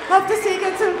night. Hope to see you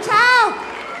again soon. Ciao.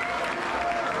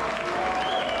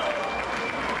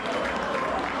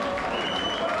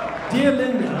 Dear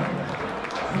Linda,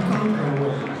 you can't go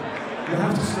away. You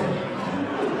have to stay.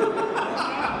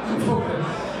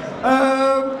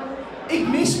 Ik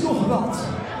mis nog wat.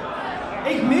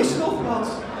 Ik mis nog wat.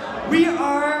 We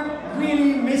are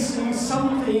really missing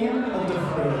something of the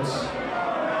phrase.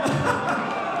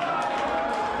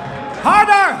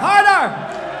 Harder, harder!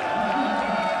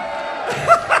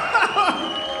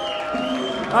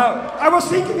 I was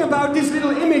thinking about this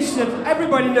little image that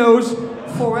everybody knows,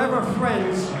 Forever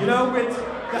Friends, you know, with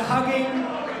the hugging.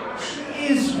 She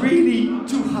is really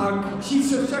to hug. She's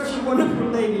such a wonderful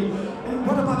lady. And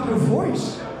what about her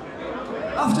voice?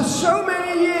 After so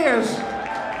many years,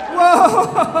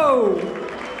 whoa!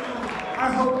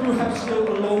 I hope you have still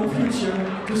a long future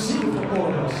to sing for all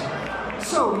of us.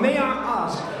 So, may I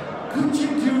ask, could you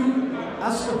do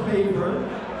us a favor?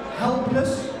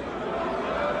 Helpless?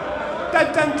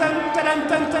 Dun, dun, dun, dun, dun,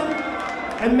 dun, dun.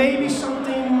 And maybe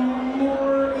something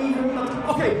more even.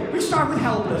 Okay, we start with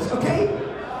Helpless, okay?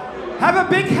 Have a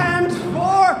big hand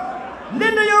for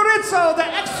Linda Jo Rizzo, the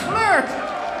ex-flirt.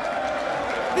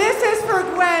 This is for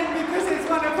Gwen because it's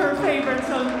one of her favorites,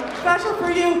 so special for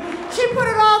you. She put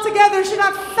it all together. She's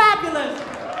not fabulous.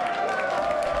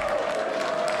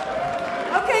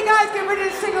 Okay, guys, get ready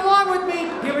to sing along with me.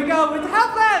 Here we go with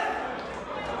Helpless.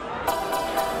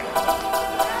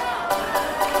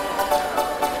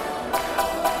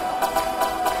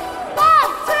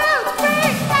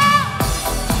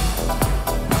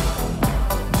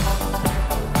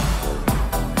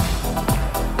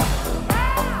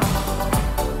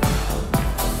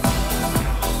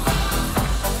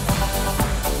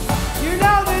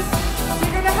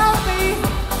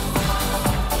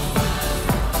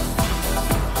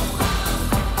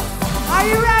 Are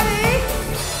you ready?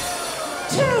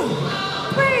 2,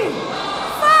 3,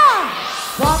 4.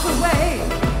 Walk away.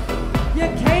 You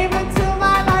came into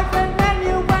my life and then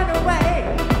you went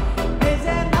away. Is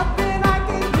there nothing I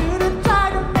can do to try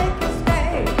to make you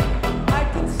stay? I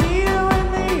can see you in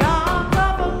the arms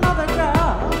of another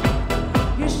girl.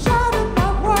 You shattered my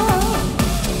world.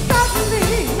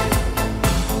 Suddenly,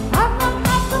 I'm not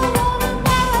half the woman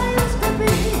that I used to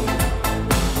be.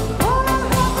 All I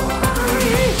have is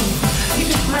memories. You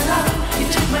took my love, you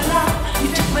took my love, you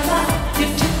took my love, you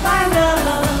took my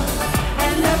love,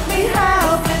 and left me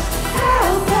helpless,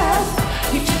 helpless.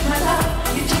 You took my love,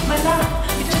 you took my love,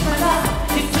 you took my love,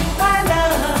 you took my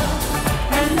love,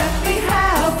 and left me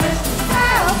helpless,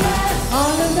 helpless.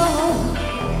 All alone,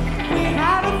 we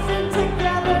had a thing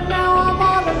together, now I'm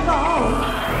all alone.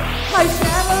 I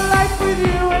shared a life with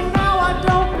you and now I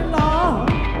don't belong.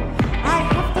 I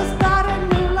have to start a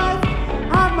new life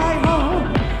on my own,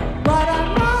 but I'm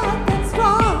not that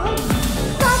strong.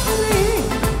 Suddenly,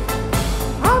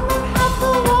 I'm not half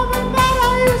the woman that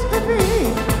I used to be.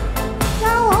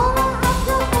 Now all I have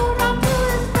to hold on to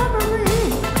is memory.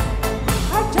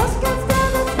 I just can't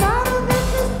stand the sight of this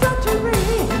treachery.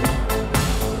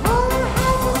 All I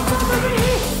have is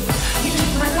memory. You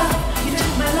took my love, you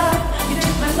took my love, you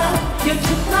took my love, you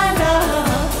took my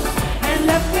love, and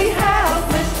left me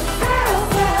helpless,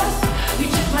 helpless. You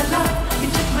took my love, you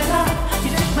took my love, you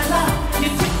took my love, you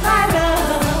took my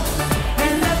love,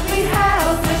 and left me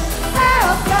helpless,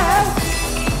 helpless.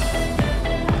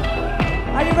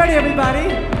 Are you ready, everybody?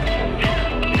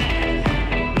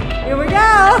 Here we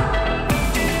go.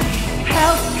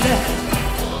 Helpless.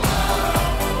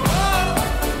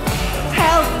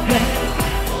 Helpless.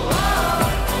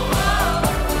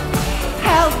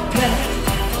 Helpless.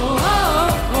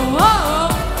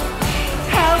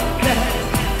 Helpless.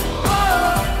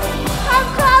 Come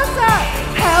closer.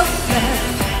 Helpless.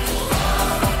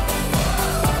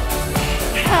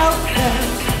 Helpless.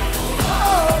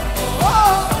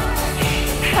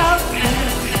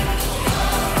 Helpless.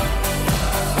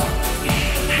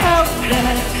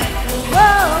 Helpless.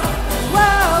 Whoa,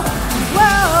 whoa,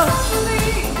 whoa.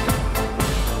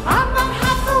 I'm not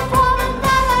half the woman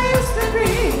that I used to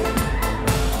be.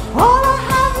 All I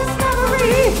have is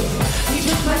memories. You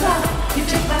took my love, you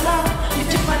took my love, you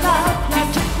took my love, you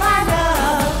took my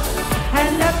love,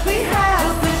 and left me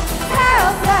helpless,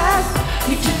 helpless.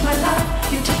 You took my love,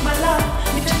 you took my love,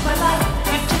 you took my love,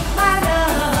 you took my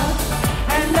love,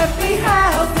 and left me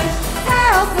helpless,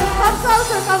 helpless. Come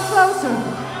closer, come closer,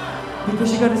 because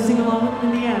you're gonna sing along with me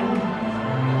in the end.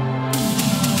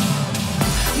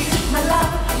 You took my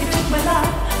love, you took my love,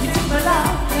 you took my love,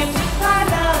 you took my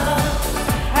love,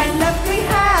 and left me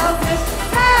helpless,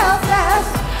 helpless.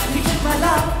 You took my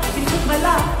love, you took my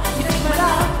love, you took my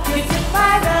love, you took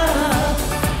my love,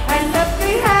 and left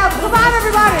me helpless. Come on,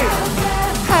 everybody!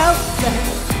 Helpless.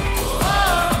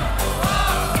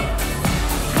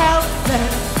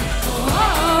 Helpless.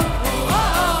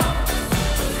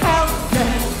 Helpless.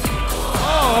 Helpless.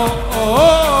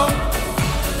 Wow.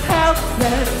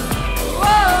 Helpless.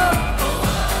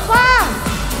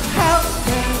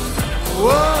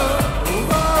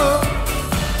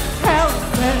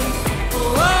 Helpless.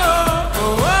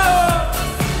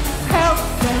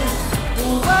 Helpless.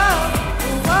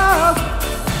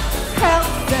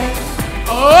 Helpless.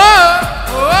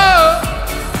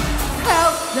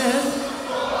 Helpless.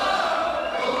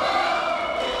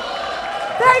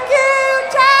 Thank you.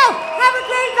 Ciao. Have a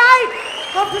great night.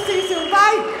 Hope to see you soon.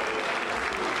 Bye.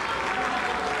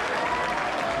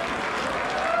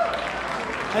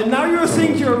 And now you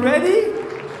think you're ready?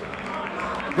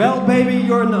 Well, baby,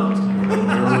 you're not.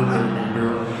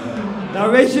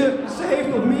 Nou weet je, ze heeft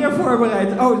nog meer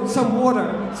voorbereid. Oh, some water,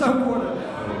 some water.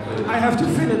 I have to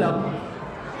fill it up.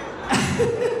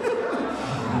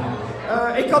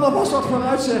 Ik kan alvast wat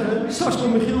vooruit zeggen. Straks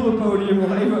komt Michiel op het podium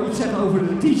nog even iets zeggen over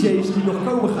de DJ's die nog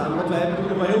komen gaan. Want we hebben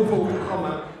nog maar heel veel programma.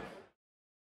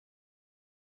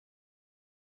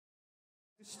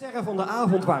 sterren van de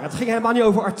avond waren. Het ging helemaal niet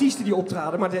over artiesten die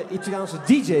optraden, maar de Italiaanse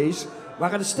DJ's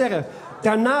waren de sterren.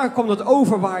 Daarna kwam het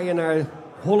overwaaien naar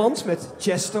Holland met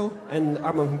Chesto en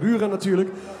Armin van Buuren natuurlijk.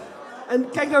 En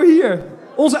kijk nou hier,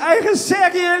 onze eigen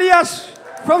Sergi Elias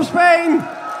from Spain.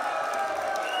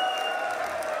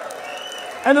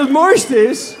 En het mooiste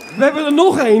is, we hebben er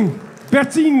nog één.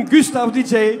 Bertin, Gustav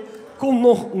DJ, komt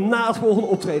nog na het volgende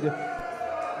optreden.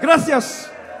 Gracias.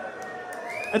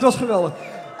 Het was geweldig.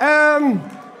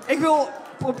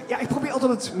 Ik probeer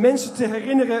altijd het mensen te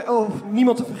herinneren of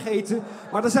niemand te vergeten.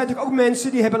 Maar er zijn natuurlijk ook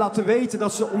mensen die hebben laten weten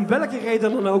dat ze om welke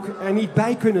reden dan ook er niet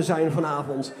bij kunnen zijn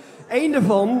vanavond. Eén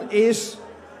daarvan is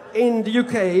in de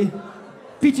UK,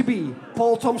 PTB,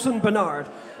 Paul Thompson Bernard.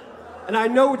 And I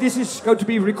know this is going to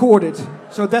be recorded.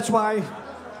 So that's why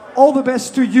all the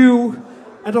best to you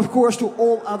and of course to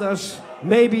all others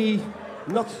maybe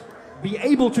not be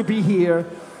able to be here.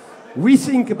 We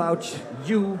think about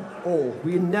you all.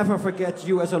 We never forget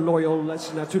you as a loyal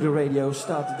listener to the radio,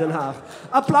 Stad Den Haag.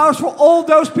 Applaus for all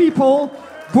those people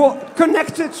who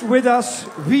connected with us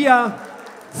via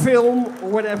film or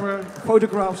whatever,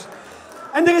 photographs.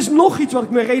 En er is nog iets wat ik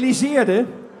me realiseerde.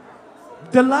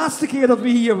 De laatste keer dat we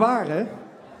hier waren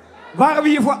we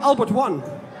hier voor Albert One.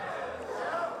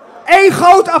 Eén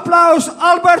groot applaus,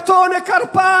 Albertone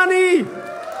Carpani!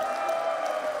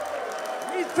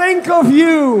 We think of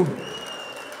you!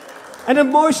 En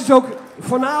het mooiste is ook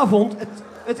vanavond,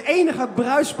 het enige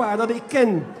bruidspaar dat ik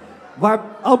ken waar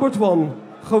Albert One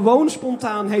gewoon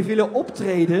spontaan heeft willen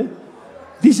optreden,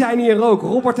 die zijn hier ook.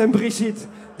 Robert en Brigitte,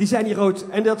 die zijn hier ook.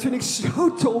 En dat vind ik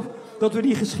zo tof dat we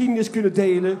die geschiedenis kunnen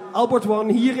delen. Albert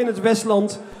One hier in het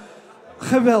Westland.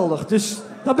 Geweldig. Dus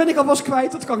dat ben ik alvast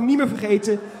kwijt, dat kan ik niet meer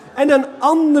vergeten. En een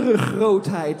andere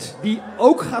grootheid die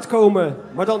ook gaat komen,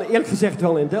 maar dan eerlijk gezegd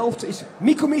wel in Delft, is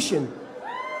Mi-Commission.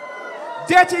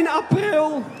 13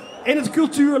 april in het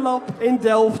Cultuurlab in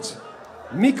Delft.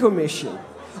 Mi-Commission.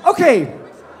 Oké,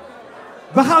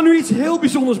 we gaan nu iets heel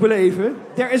bijzonders beleven.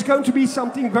 There is going to be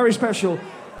something very special.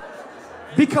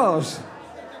 Because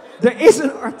er is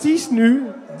een artiest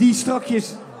nu die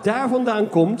strakjes daar vandaan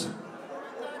komt.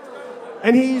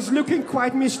 And he is looking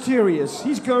quite mysterious.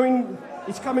 He's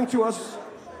coming to us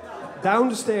down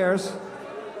the stairs.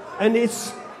 And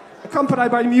it's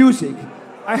accompanied by music.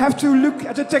 I have to look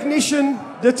at the technician,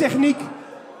 de techniek,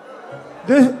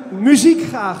 de muziek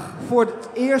graag voor het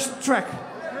eerste track.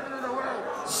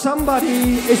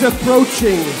 Somebody is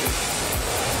approaching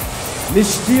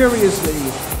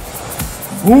mysteriously.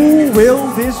 Who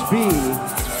will this be?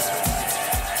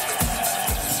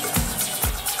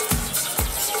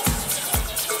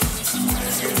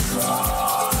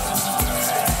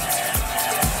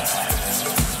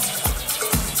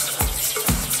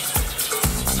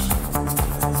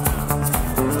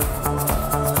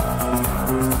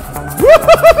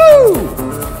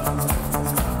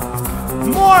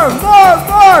 More,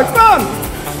 come on!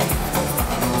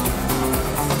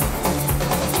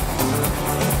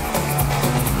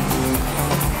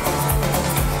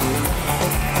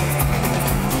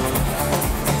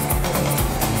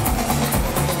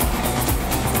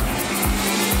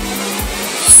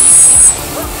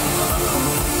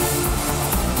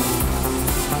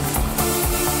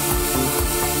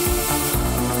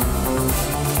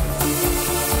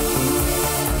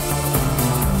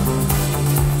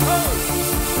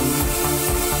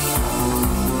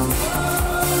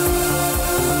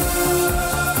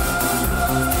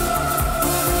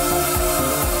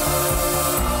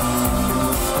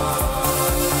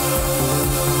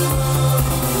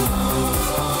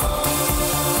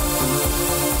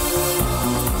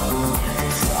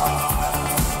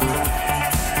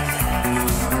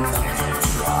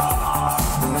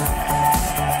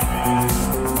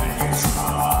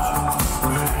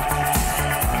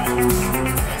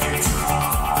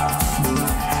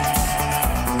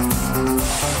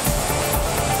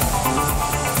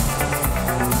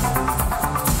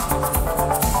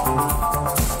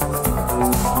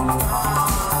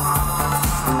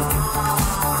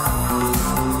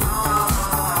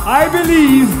 I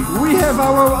believe we have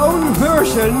our own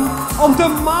version of the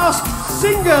Masked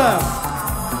Singer.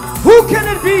 Who can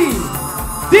it be?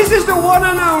 This is the one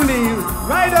and only,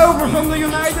 right over from the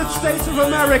United States of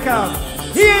America.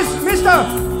 He is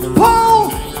Mr. Paul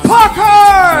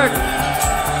Packard!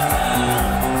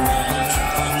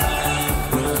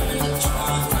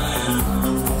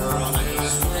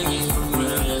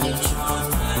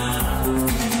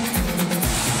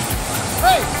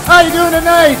 Hey, how you doing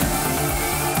tonight?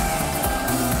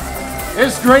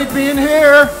 It's great being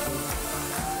here.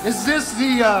 Is this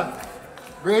the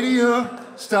Radio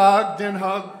Stad Den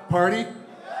Haag party?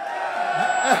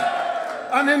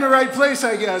 I'm in the right place,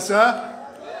 I guess, huh?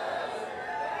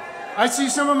 I see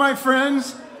some of my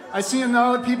friends. I see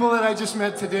all the people that I just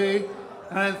met today.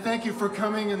 And I thank you for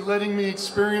coming and letting me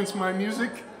experience my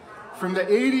music from the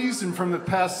 80s and from the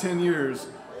past 10 years.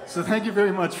 So thank you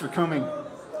very much for coming.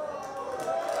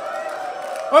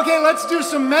 Okay, let's do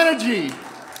some Menergy.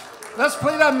 Let's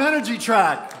play that Menergy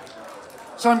track.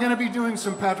 So I'm going to be doing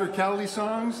some Patrick Cowley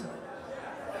songs.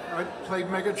 I played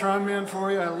Megatron Man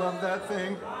for you. I love that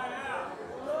thing.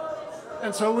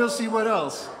 And so we'll see what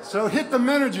else. So hit the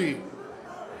Menergy.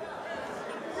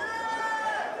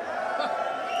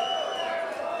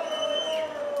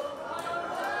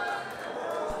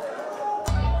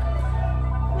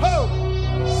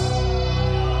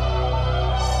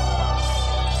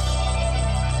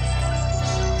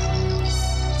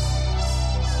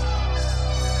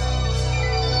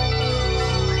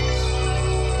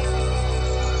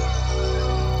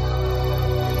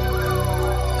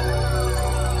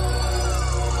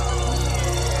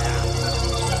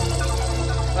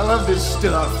 This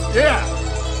stuff. Yeah.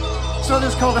 So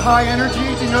this is called High NRG.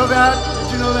 Do you know that?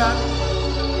 Did you know that?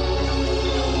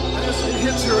 I guess it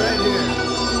hits you right here.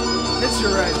 Hits you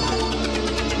right here.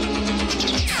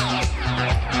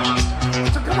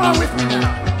 So come on with me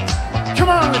now. Come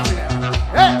on with me now.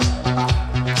 Hey.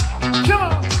 Come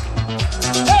on.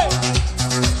 Hey.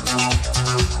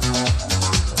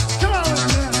 Come on with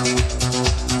me now.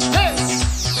 Hey.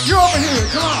 You over here.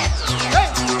 Come on. Hey.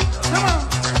 Come on.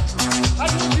 I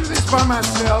can do this by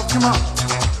myself. Come on.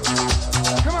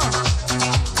 Come on.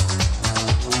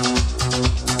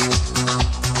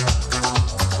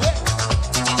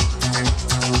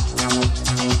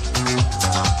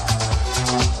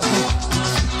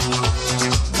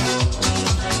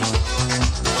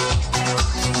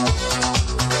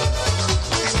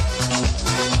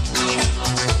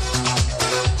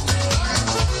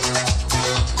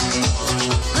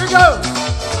 Here we go.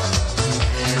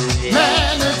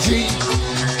 Menergy.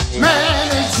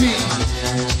 Menergy,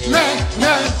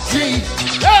 Menergy,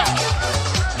 yeah!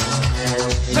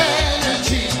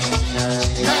 Menergy,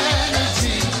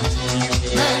 Menergy,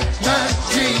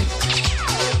 Menergy.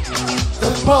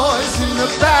 The boys in the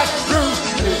back room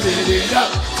living it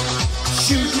up,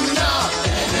 shooting off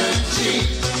energy.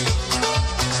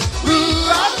 Ooh,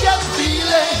 I've got the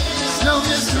feeling, there's no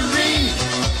mystery,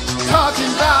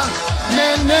 talking about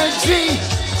Menergy.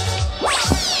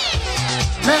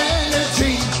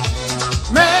 Menergy.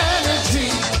 Menergy,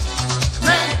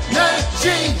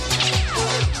 Menergy,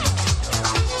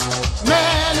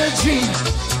 Menergy,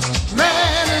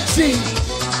 Menergy,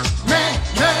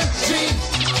 Menergy.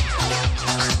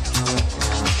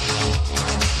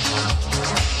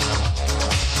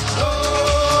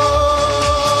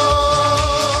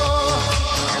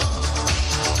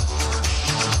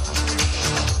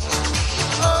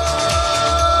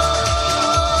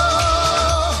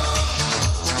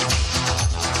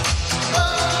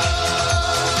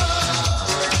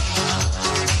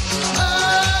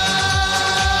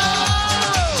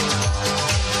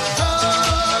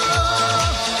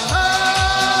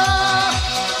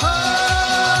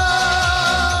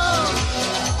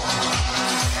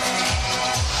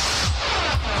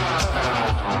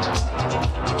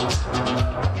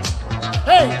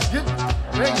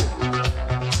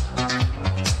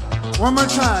 One more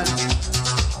time.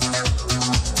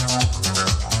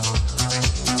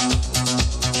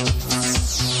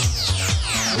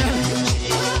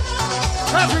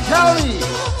 Patrick Cowley!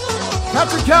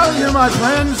 Patrick Cowley here, my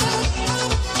friends.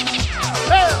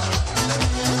 Hey.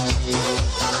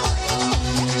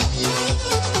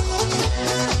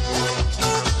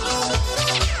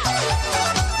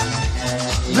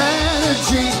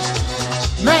 Menergy,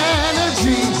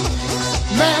 Menergy,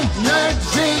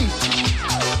 Menergy.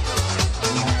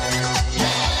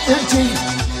 Menergy,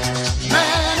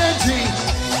 Menergy,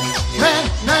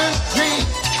 Menergy,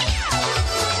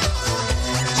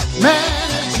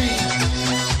 Menergy,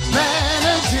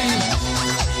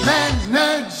 Menergy,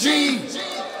 Menergy.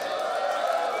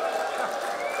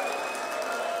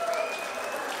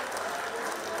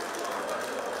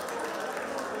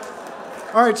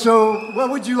 All right, so what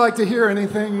would you like to hear?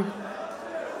 Anything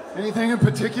in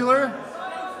particular?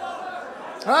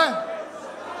 Huh?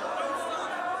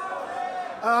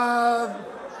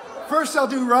 First I'll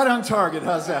do Right on Target,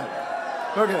 how's that?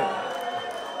 Okay.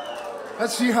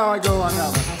 Let's see how I go on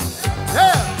that one.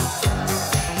 Yeah!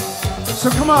 So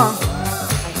come on.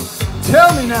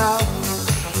 Tell me now.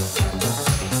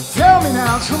 Tell me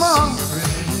now, come on.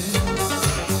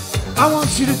 I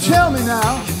want you to tell me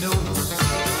now. You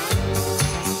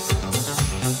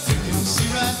can see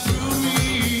right through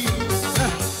me,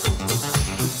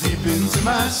 deep into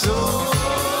my soul.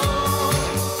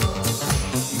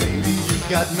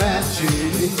 got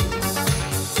magic,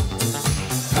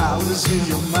 powers in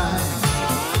your mind,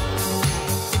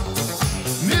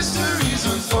 mysteries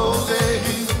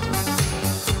unfolding,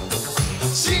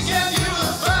 seek and you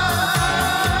will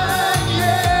find,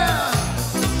 yeah.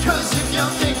 Cause if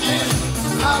you're thinking,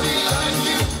 I'll be loving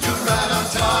you, you're right on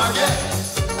target.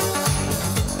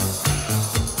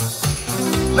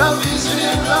 Love isn't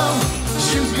it wrong,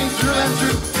 shoots me through and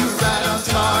through, you're right on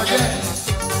target.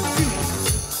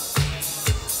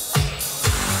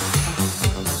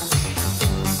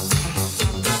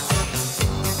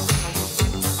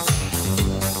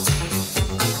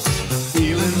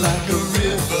 Like a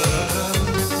river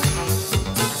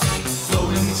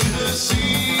flowing to the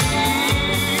sea,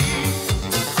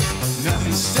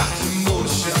 nothing stops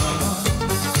emotion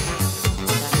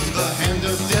in the hand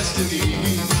of destiny,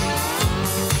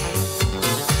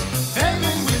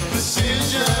 aiming with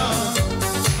precision,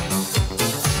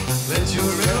 let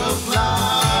your arrow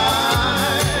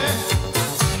fly,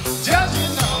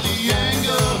 judging all the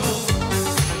angles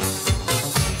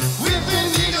with an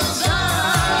eagle's eye.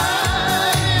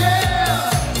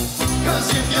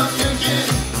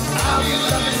 I'll be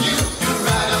loving you, you're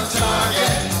right on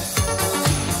target.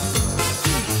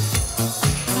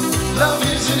 Love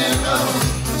isn't it wrong,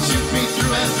 shoot me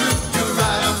through and through, you're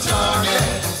right on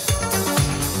target.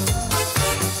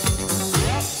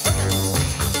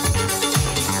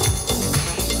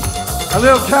 A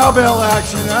little cowbell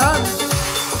action, huh?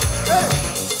 Hey.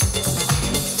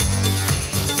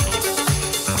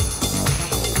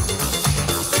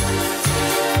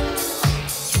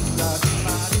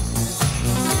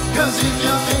 Cause if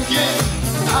you're thinking,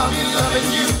 I'll be loving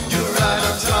you, you're right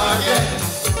on target.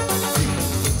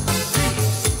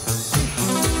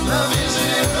 Love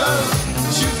isn't it love,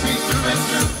 shoot me through and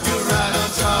through, you're right on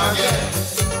target.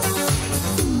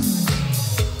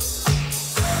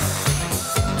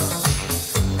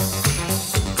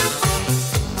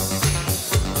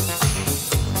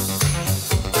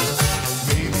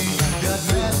 Maybe you got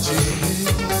magic,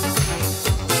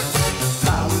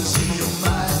 powers in your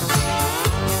mind,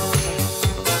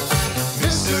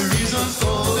 mysteries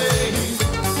unfolding,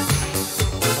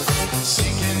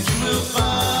 seek and you will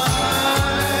find,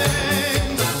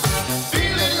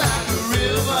 feeling like a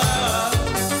river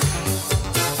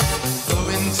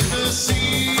flowing to the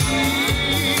sea,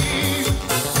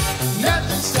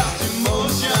 nothing stops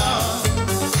emotion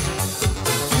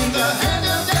in the hand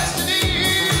of destiny,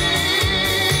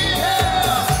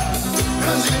 yeah.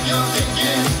 Cause if you're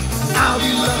thinking, I'll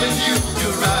be loving you,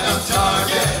 you're right on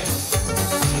target.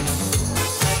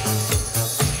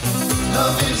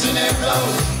 Love isn't it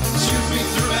wrong, shoot me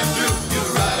through and through,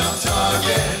 you're right on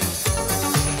target.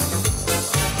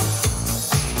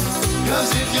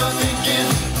 Cause if you're thinking,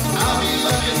 I'll be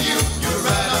loving you, you're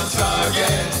right on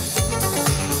target.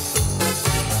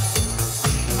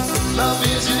 Love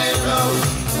isn't it wrong,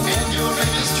 and your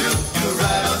aim is true, you're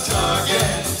right on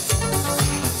target.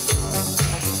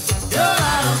 You're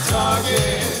right on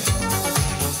target.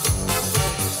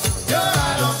 You're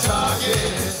right on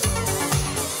target.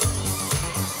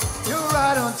 You're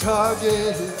right on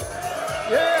target.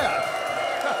 Yeah.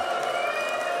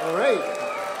 All right.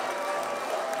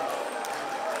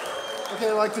 Okay,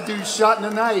 I'd like to do Shot in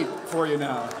the Night for you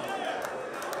now.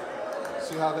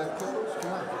 See how that goes?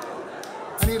 Come on.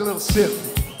 I need a little sip.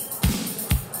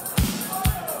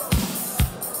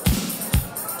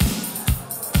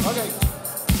 Okay.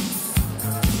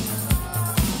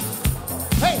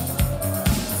 Hey!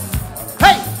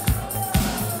 Hey!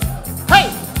 Hey!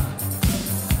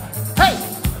 Hey!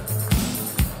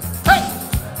 Hey!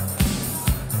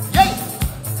 Yay!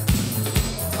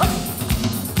 Huh.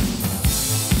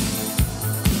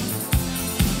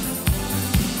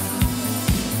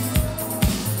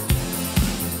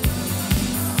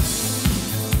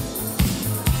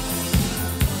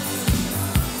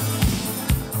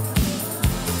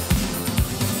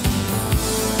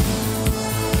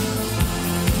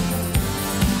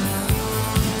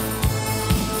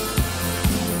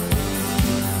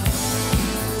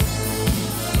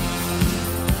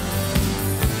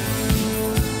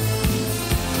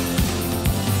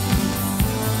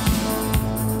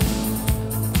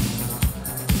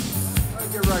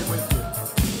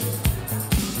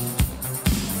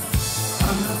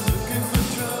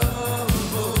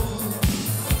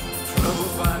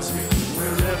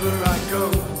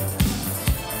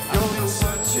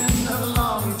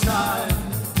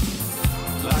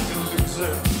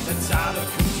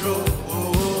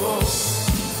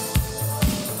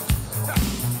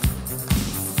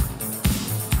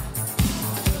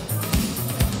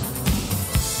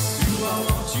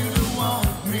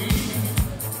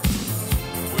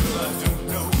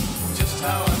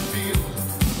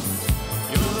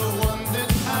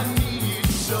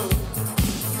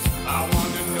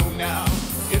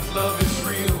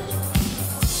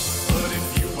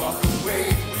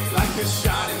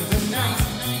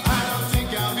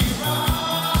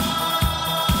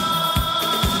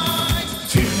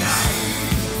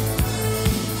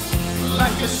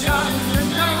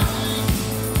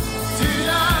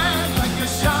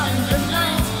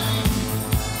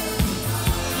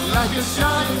 a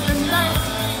shot in the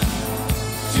night.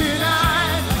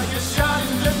 Tonight, like a shot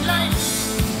in the night.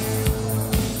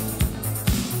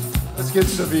 Let's get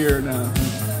severe now.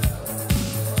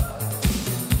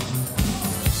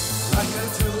 Like I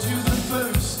told you the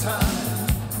first time,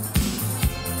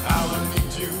 how I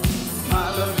need you, my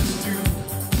love is due.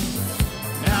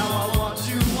 Now I want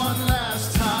you one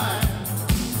last time,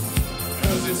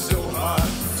 'cause it's so hard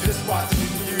just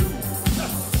watching you.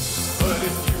 But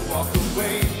if you walk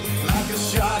away like a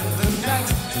shot in the night,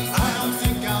 I don't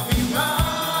think I'll be right.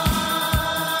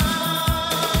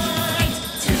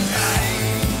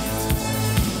 Tonight,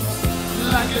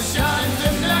 like a shot in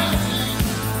the night.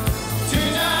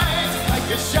 Tonight, like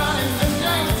a shot in the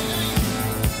night.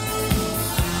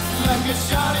 Like a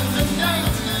shot in the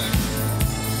night.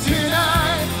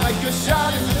 Tonight, like a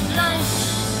shot in the night.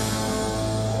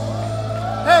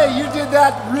 Hey, you did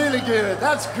that really good.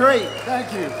 That's great.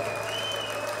 Thank you.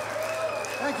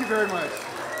 Thank you very much.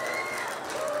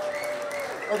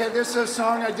 Okay, this is a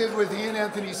song I did with Ian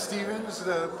Anthony Stevens.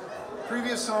 The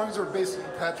previous songs were basically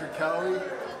Patrick Cowley.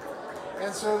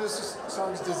 And so this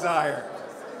song's Desire.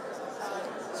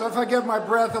 So if I get my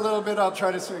breath a little bit, I'll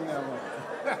try to sing that one.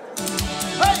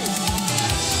 Hey!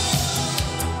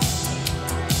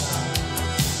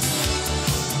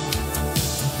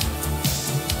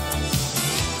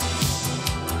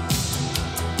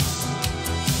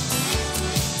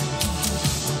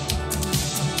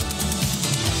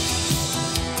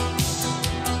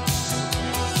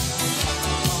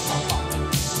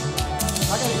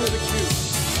 I gotta hear the cue.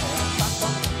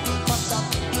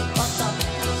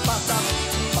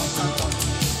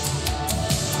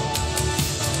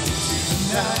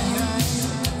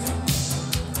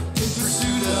 In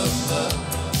pursuit of love,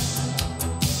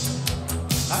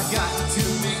 I got to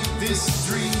make this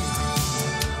dream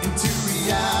into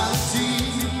reality.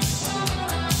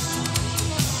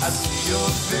 I see your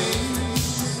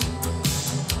face,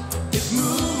 it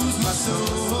moves my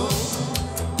soul.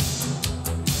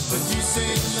 But you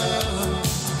say love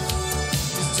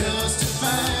is just a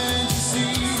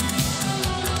fantasy.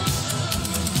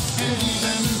 And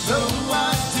even though I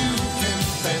do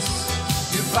confess,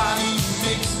 your body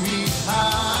makes me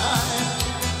high.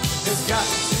 There's got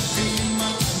to be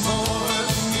much more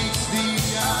than meets the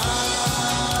eye.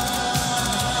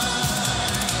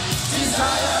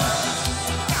 Desire,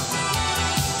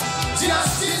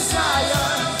 just desire,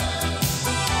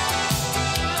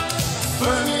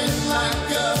 burning like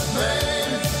a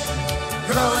flame,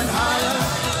 growing higher.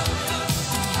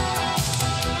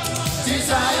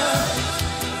 Desire,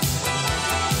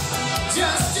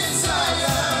 just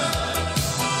desire.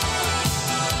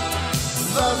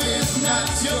 Love is not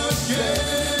your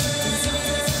game.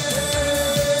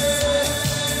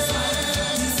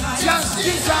 Just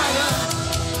desire.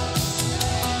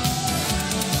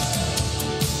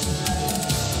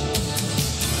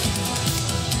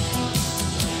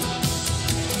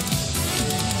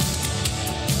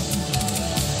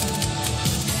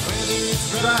 Whether it's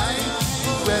right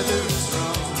or whether it's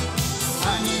wrong, I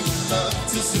need love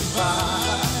to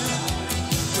survive.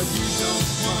 But you don't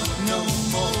want no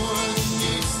more than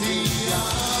meets the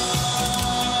eye.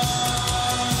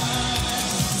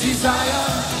 Desire,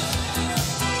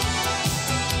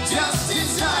 just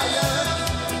desire,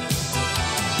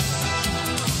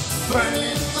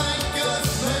 burning like a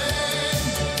flame,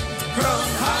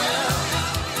 growing higher.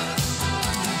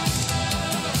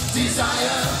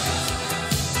 Desire,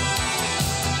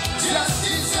 just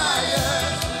desire.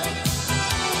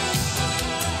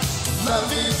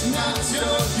 Love is not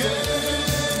your game.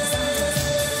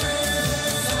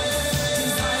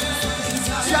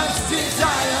 Just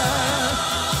desire.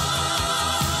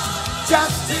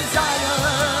 Just desire.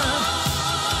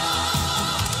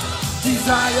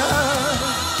 Desire.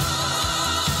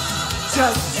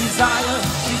 Just desire.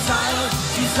 Desire.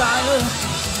 Desire.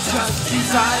 Just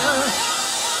desire.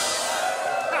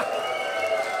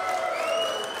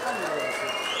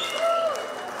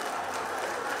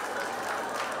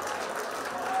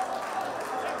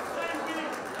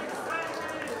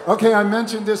 Okay, I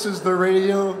mentioned this is the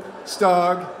Radio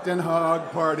Stog Den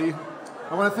Haag party.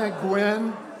 I want to thank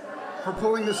Gwen for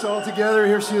pulling this all together.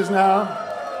 Here she is now.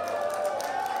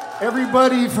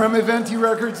 Everybody from Eventi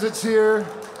Records that's here.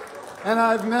 And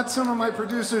I've met some of my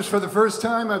producers for the first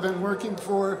time. I've been working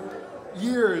for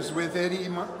years with Eddie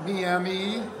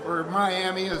Miami, or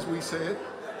Miami as we say it.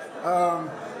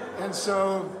 And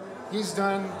so he's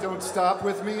done Don't Stop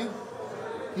With Me.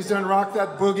 He's done Rock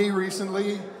That Boogie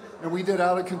recently. And we did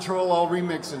Out of Control, all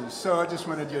remixes. So I just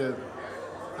wanted you to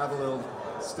have a little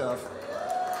stuff.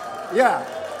 Yeah,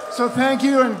 so thank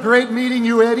you and great meeting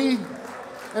you, Eddie.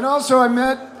 And also I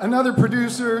met another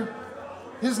producer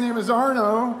His name is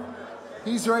Arno.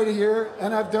 He's right here,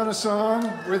 and I've done a song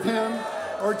with him,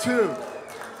 or two.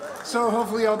 So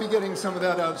hopefully I'll be getting some of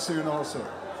that out soon also.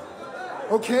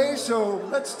 Okay, so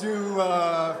let's do,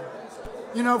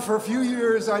 you know, for a few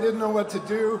years I didn't know what to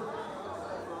do.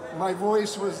 My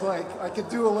voice was like, I could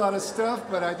do a lot of stuff,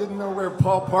 but I didn't know where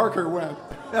Paul Parker went.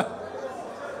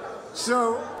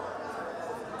 So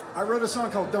I wrote a song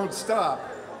called Don't Stop.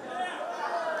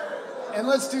 And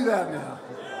let's do that now.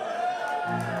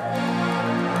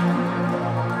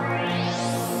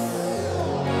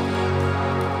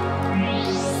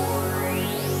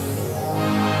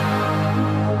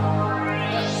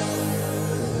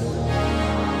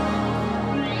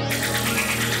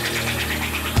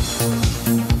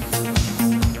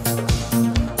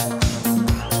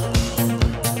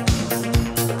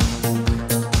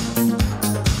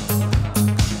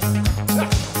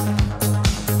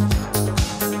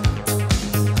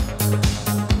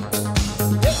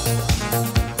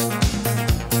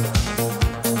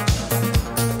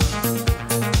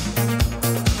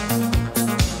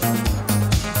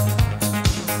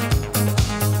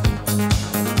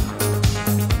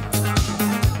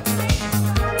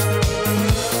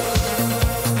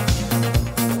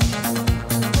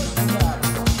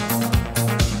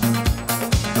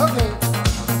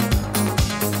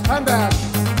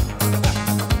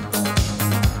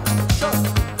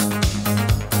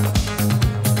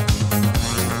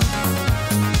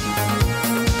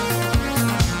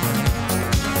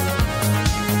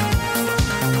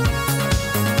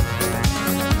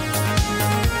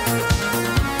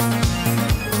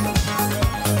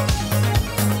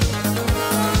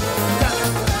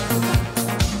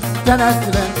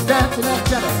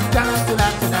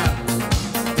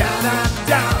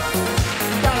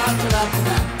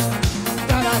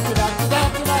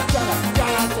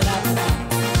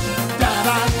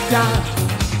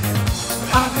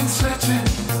 I've been searching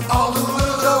all the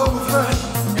world over.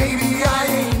 Baby, I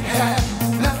ain't had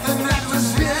nothing that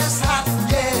was this hot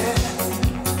yet.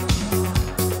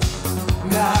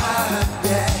 Not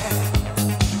yet.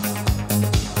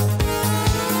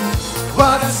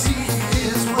 What I see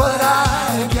is what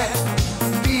I get.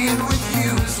 Being with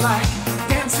you is like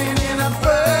dancing in a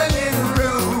burning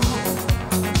room.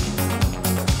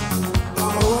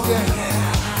 Oh yeah.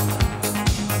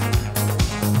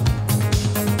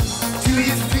 Do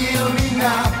you feel me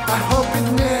now? I hope it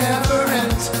never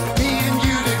ends. Me and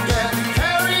you together,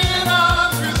 carrying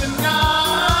on through the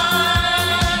night.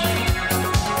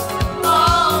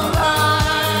 All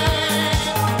night.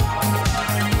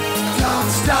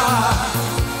 Don't stop.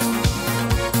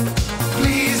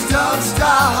 Please don't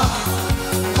stop.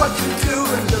 What you're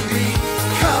doing to me,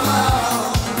 come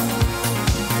on.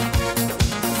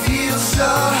 Feel so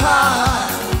high.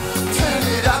 Turn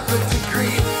it up a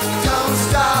degree. Don't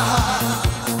stop.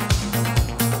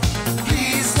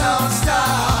 Please don't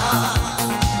stop.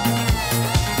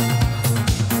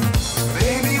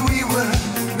 Baby, we were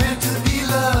meant to be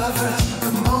lovers.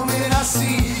 The moment I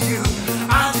see you,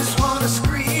 I just wanna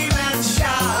scream and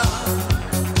shout.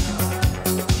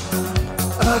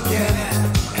 Again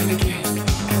and again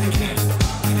and again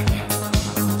and again.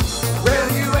 Well,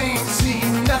 you ain't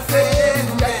seen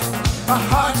nothing yet. My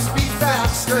heart's beat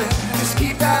faster. Just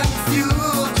keep adding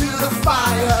fuel to the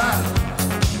fire.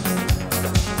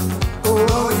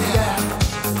 Oh yeah.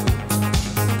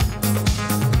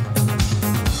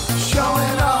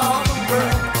 Showing all the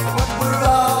world what we're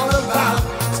all about.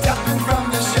 Stepping from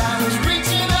the shadows,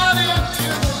 reaching out into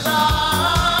the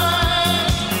light.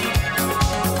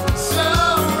 So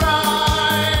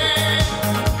right.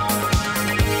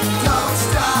 Don't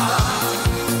stop.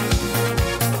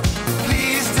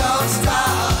 Please don't stop.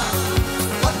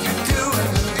 What you're doing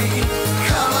to me,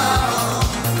 come on.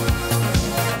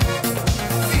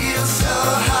 Feel so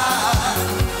high.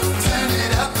 Turn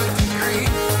it up a degree.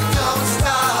 Don't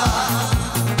stop.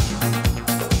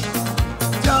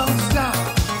 Don't stop.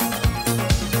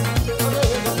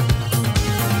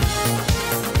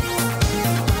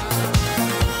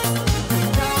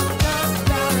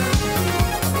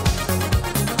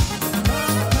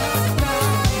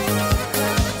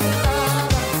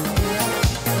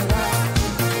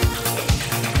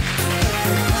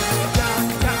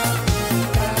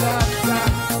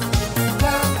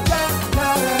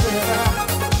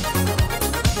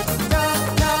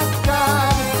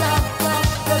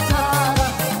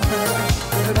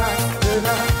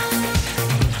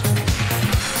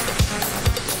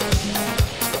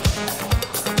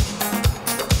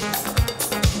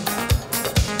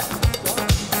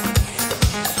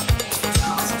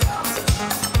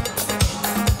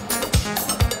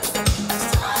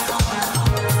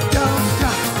 Don't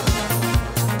stop.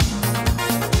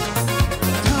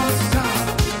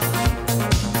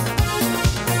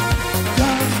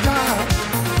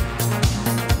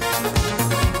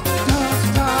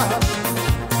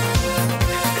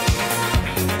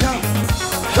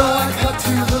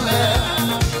 to the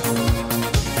left,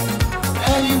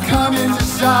 and you come in to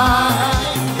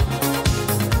decide.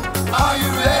 Are you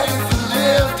ready to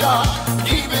live, God?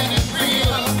 Keeping it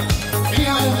real,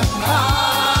 feeling the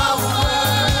power.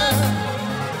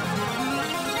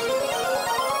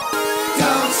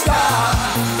 Don't stop,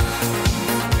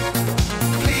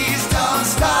 please don't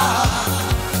stop.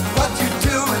 What you're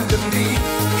doing to me,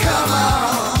 come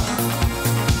on.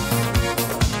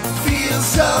 Feel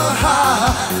so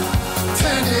hot,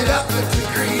 turn it up a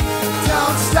degree.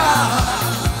 Don't stop,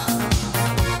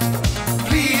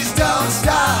 please don't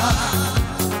stop.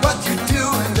 What you're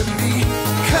doing to me,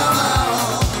 come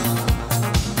on.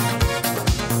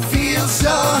 Feel so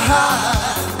hot,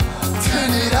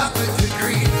 turn it up a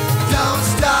degree. Don't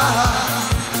stop,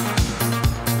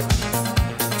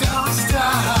 don't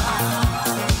stop.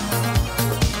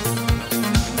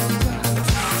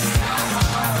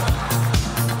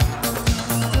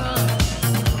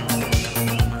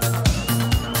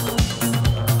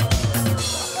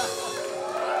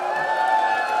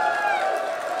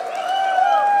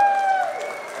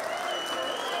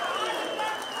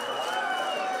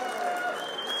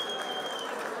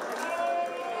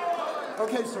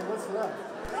 Okay, so what's left?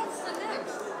 What's the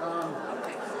next?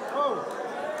 Oh,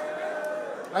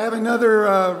 I have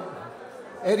another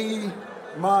Eddie,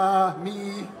 Ma,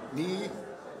 Me,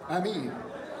 Ami.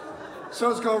 So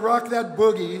it's called Rock That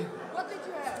Boogie. What did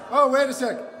you have? Oh, wait a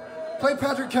sec. Play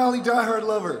Patrick Cowley, Die Hard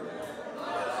Lover.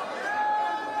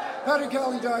 Patrick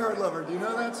Cowley, Die Hard Lover. Do you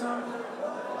know that song?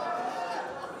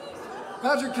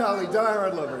 Patrick Cowley, Die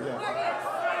Hard Lover, yeah.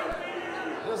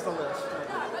 Here's the list.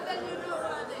 But then you know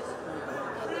this.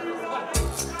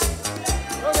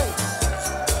 Okay.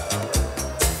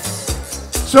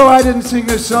 So I didn't sing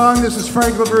this song. This is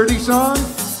Frank Laverty's song.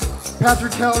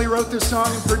 Patrick Cowley wrote this song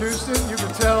and produced it. You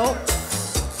can tell.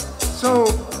 So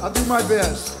I'll do my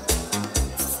best.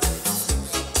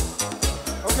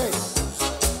 Okay.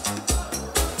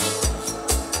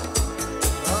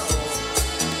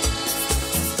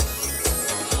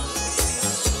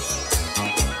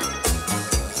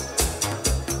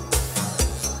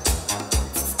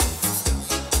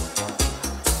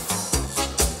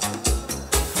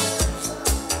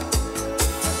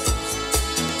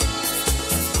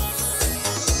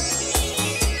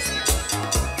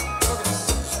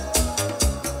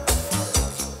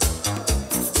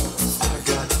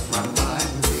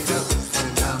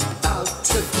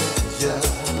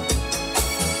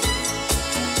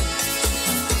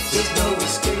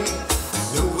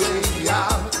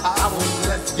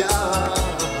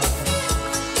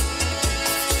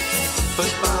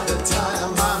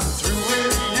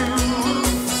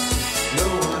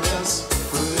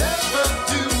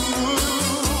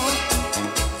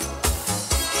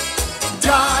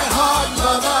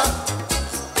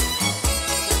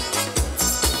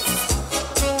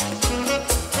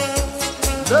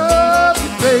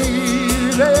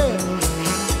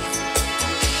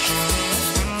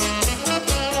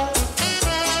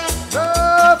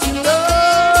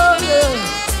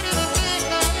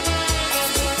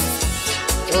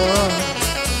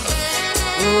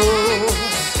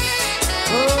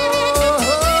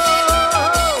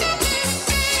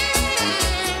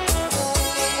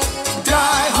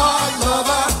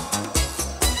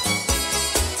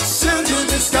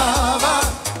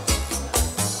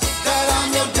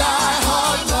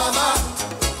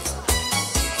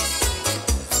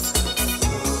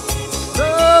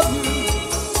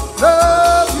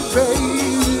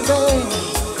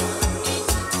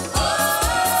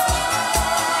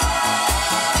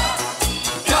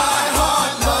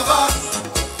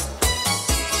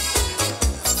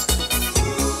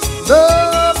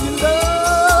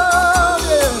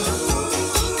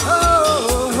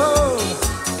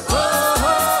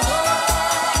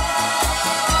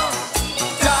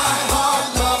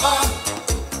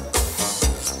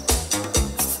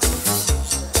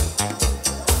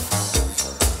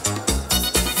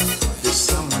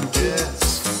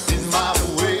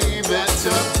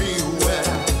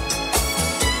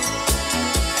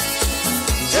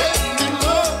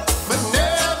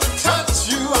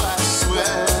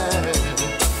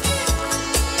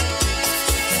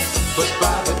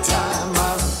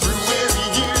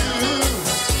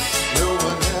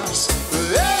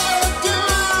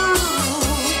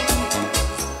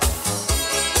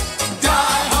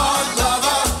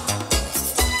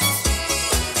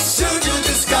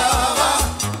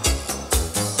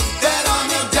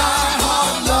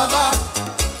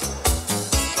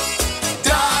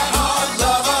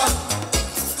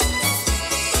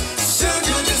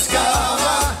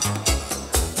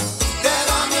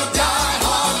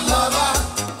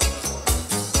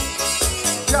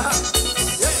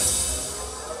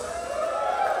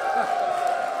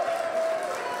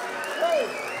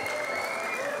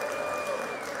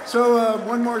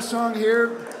 one more song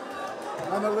here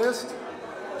on the list.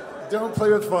 Don't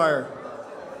Play with Fire.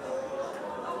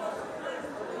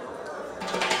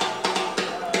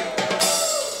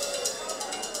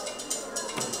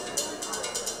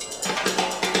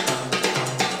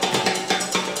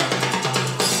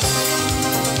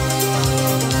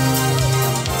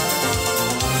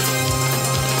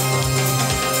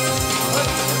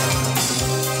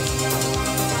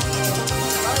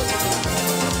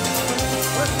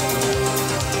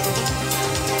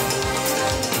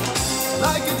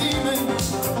 Like a demon,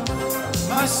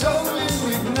 my soul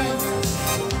will ignite.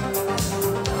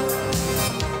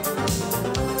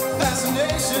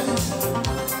 Fascination,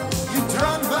 you're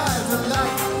drawn by the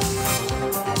light.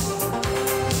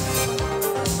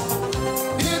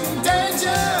 Hidden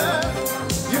danger,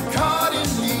 you're caught in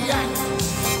the act.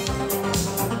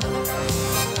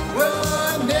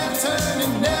 Well, never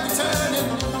turning, never turning,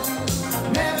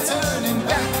 never turning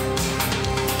back.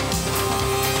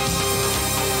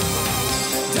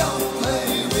 Don't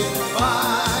play with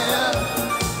fire.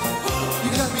 You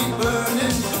got me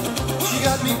burning. You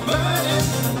got me burning.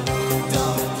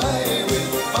 Don't play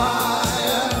with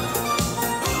fire.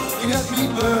 You got me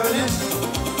burning.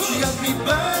 You got me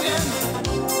burning.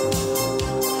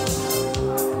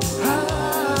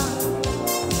 Ah,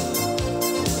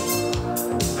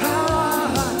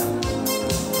 ah,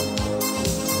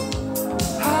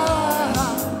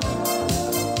 ah.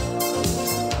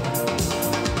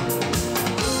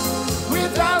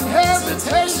 Without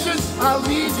hesitation, I'll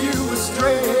lead you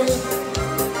astray.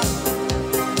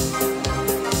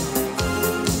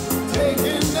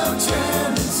 Taking no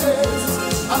chances,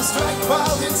 I'll strike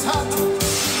while it's hot.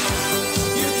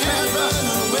 You can't run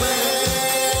away.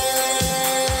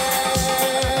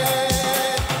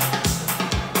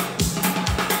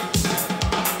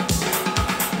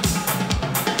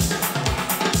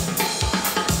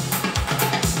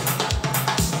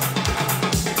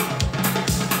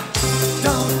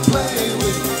 Don't play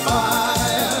with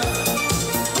fire.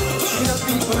 You got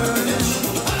me burning.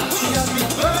 You got me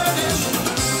burning.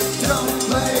 Don't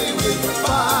play with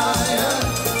fire.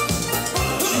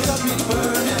 You got me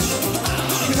burning.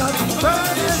 You got me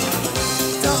burning.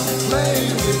 Don't play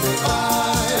with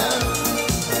fire.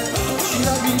 You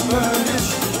got me burning.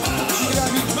 You got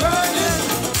me burning.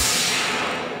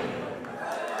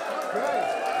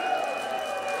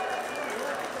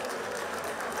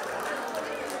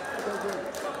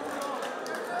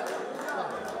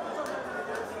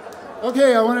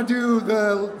 Okay, I want to do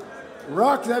the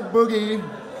Rock That Boogie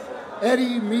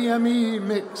Eddie Miami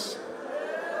mix.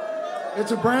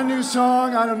 It's a brand new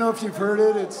song. I don't know if you've heard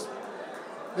it.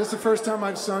 This is the first time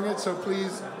I've sung it, so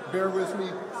please bear with me.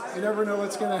 You never know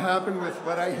what's going to happen with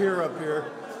what I hear up here.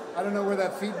 I don't know where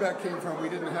that feedback came from. We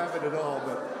didn't have it at all.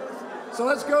 So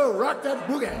let's go. Rock That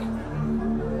Boogie.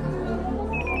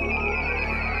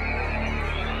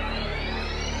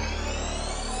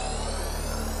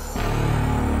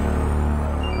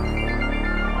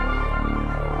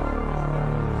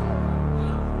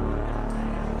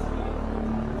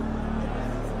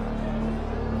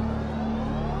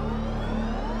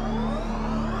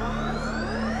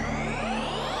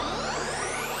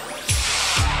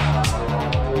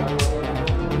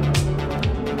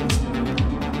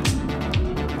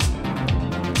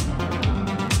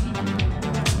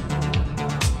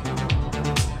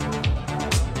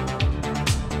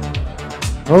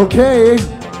 Okay,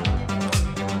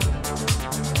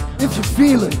 if you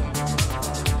feel it,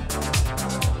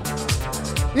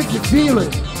 if you feel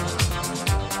it,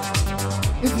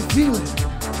 if you feel it,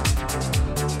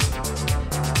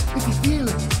 if you feel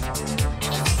it,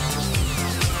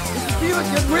 if you feel it,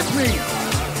 get with me.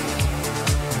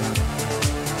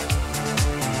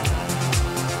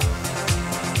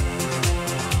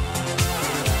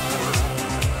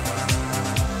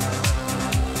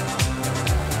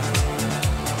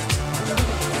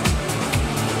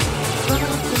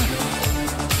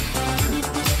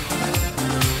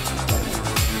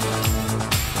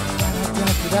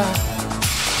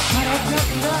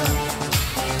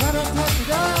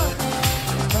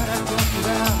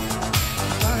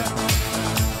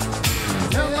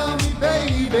 Tell me,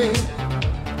 baby,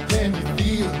 can you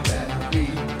feel that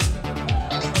beat?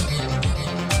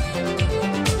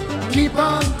 Keep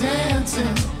on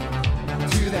dancing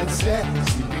to that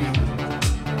sexy beat.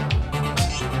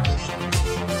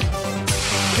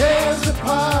 There's a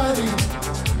party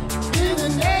in the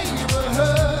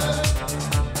neighborhood.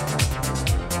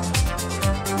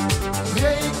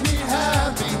 Make me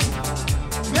happy,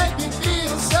 make me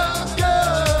feel so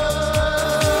good.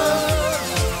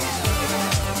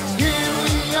 Here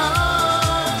we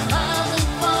are having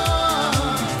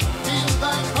fun, feels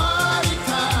like party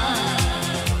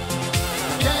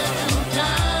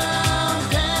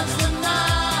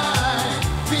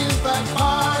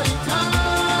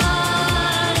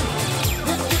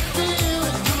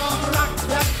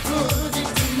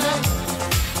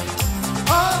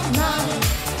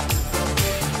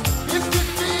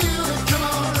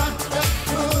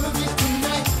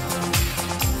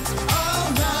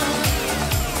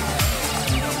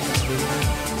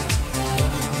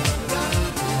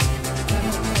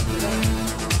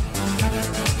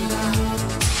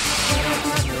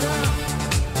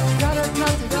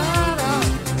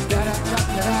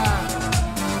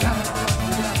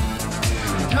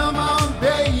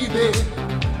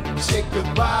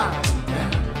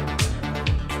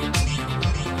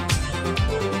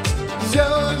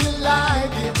Show you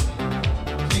like it,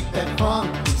 make that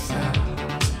funky sound.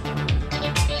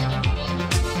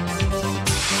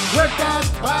 Work that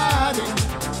body,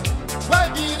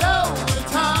 work it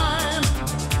overtime.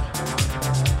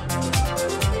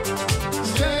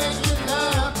 Say you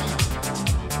love me,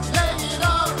 lay it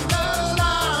on the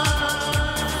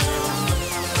line.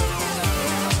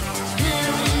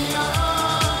 Here we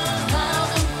are,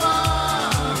 having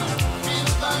fun,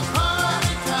 feels like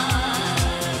party time.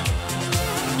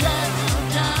 Getting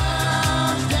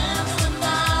down, dance the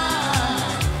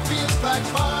night, feels like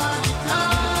party time.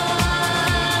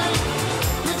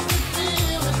 If you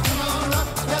feel it, come on, rock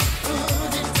that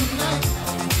boogie tonight,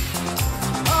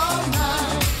 all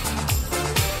night.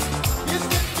 If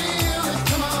you feel it,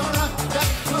 come on, rock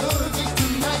that boogie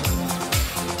tonight,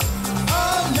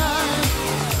 all night.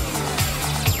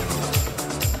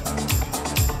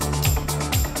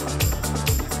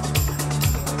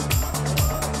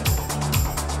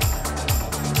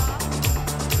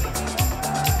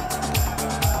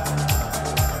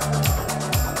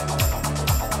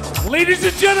 Ladies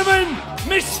and gentlemen,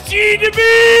 Miss G to be!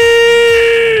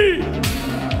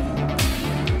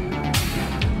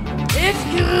 It's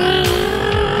great!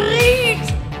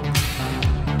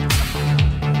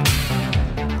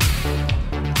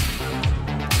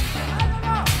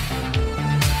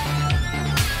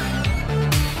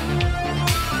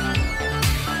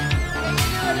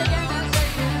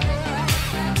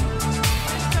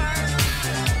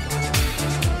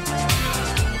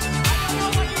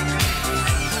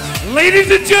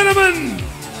 Ladies and gentlemen,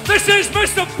 this is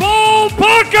Mr. Paul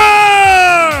Parker!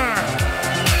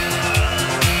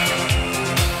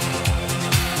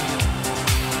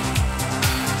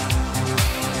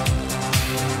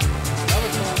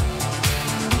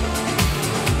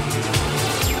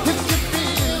 If you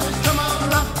feel it, come on,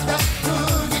 rock that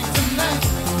boogie tonight,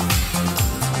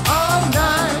 all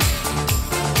night.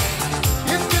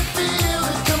 If you feel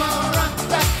it, come on, rock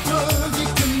that boogie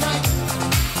tonight,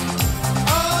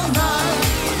 all night.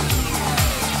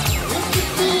 If you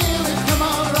feel it, come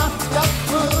on, rock that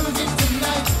boogie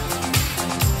tonight,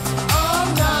 all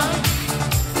night.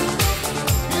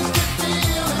 If you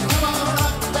feel it, come on,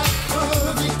 rock that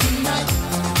boogie tonight,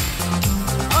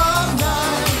 all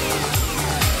night.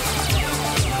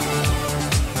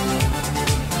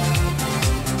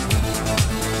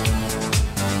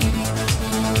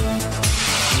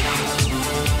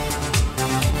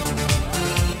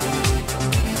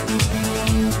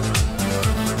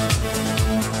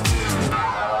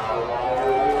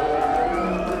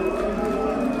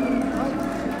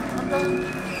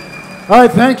 All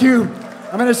right, thank you.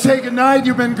 I'm going to say goodnight.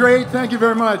 You've been great. Thank you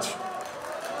very much.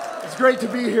 It's great to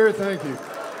be here. Thank you.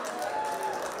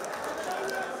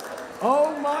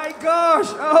 Oh my gosh,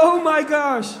 oh my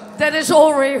gosh. That is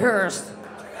all rehearsed.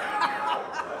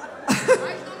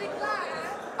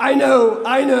 I know.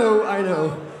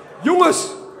 Jongens,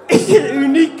 is dit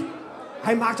uniek?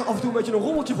 Hij maakt er af en toe een beetje een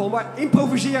rommeltje van, maar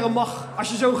improviseren mag. Als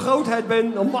je zo'n grootheid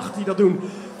bent, dan mag hij dat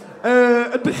doen.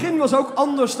 Het begin was ook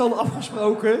anders dan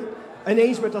afgesproken.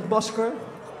 Ineens met dat masker.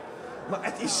 Maar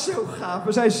het is zo gaaf.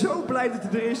 We zijn zo blij dat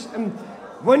het er is. En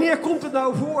wanneer komt het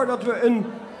nou voor dat we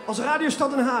als Radiostad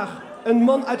Den Haag een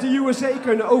man uit de USA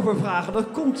kunnen overvragen? Dat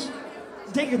komt,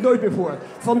 denk ik, nooit meer voor.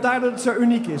 Vandaar dat het zo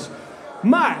uniek is.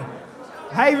 Maar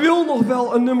hij wil nog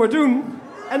wel een nummer doen.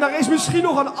 En er is misschien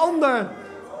nog een ander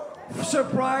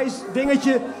surprise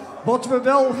dingetje wat we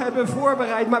wel hebben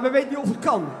voorbereid. Maar we weten niet of het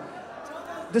kan.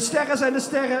 De sterren zijn de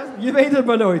sterren. Je weet het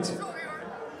maar nooit.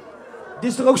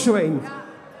 Dit is er ook zo een.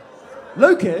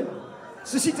 Leuk, hè?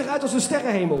 Ze ziet eruit als een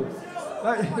sterrenhemel.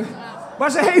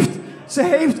 Maar ze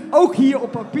heeft ook hier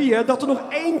op papier dat er nog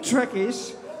één track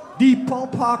is die Paul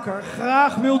Parker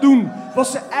graag wil doen.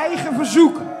 Was zijn eigen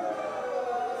verzoek.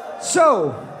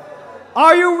 So,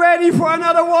 are you ready for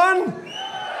another one?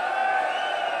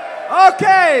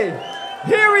 Okay,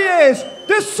 here he is,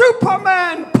 the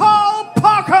Superman, Paul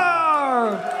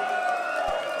Parker!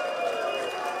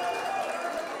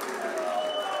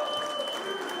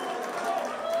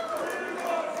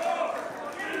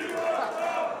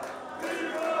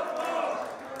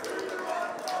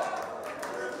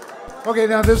 Okay,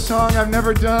 now this song I've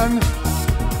never done.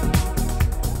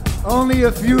 Only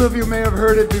a few of you may have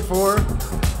heard it before.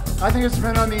 I think it's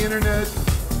been on the internet.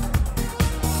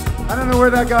 I don't know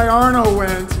where that guy Arno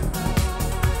went.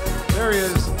 There he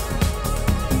is.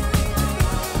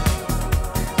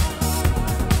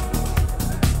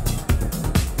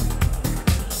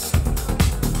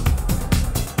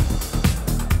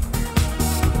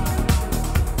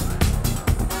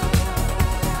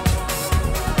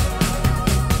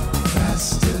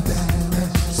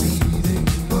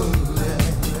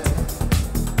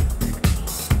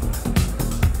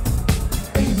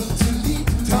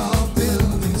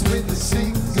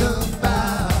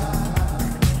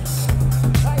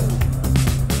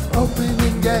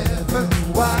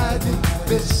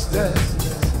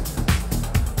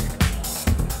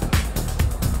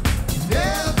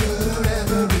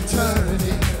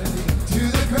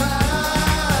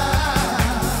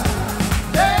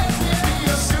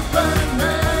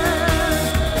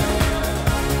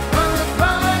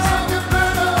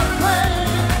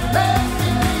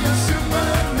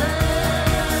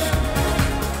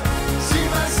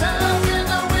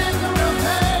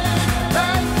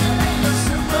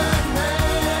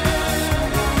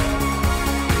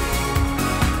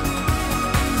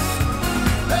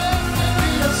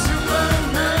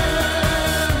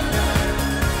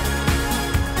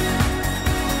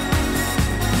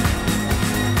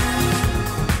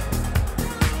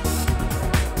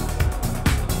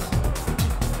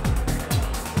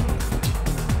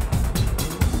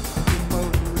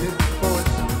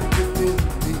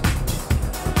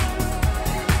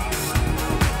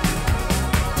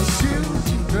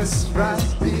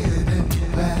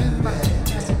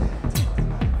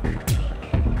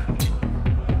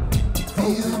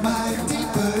 Feel my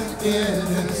deeper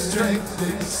inner strength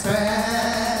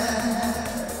expand.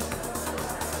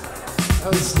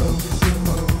 A slowly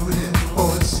promoted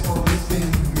force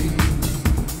within me.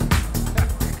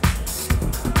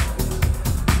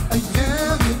 A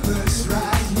universe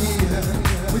right here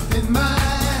within my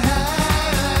hand.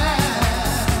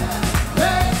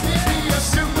 Let me be a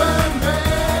Superman.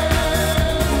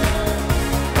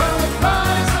 While it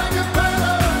flies like a bird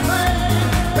of flame.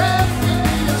 Let me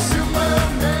be a Superman.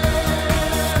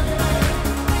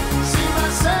 See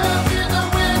myself in the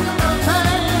wind of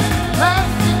pain. Let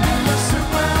me be a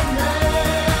Superman.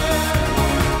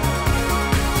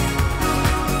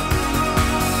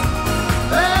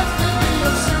 Let me be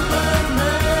a Superman.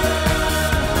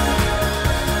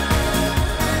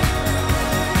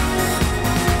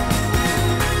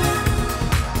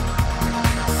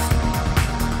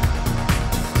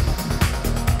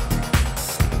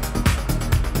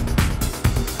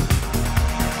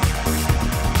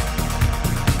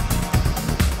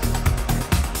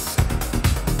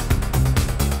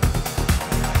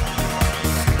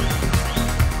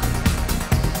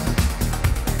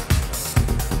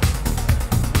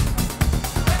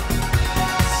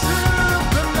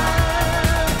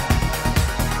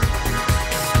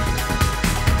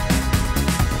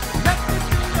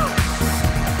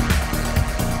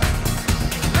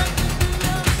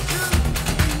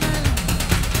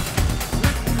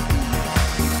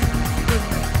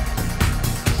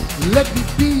 Let me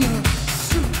be a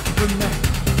Superman.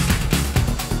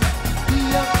 Be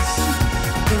a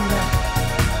Superman.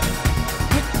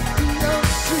 Let me be a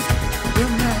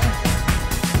Superman.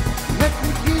 Let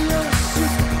me be a Superman. Let me be a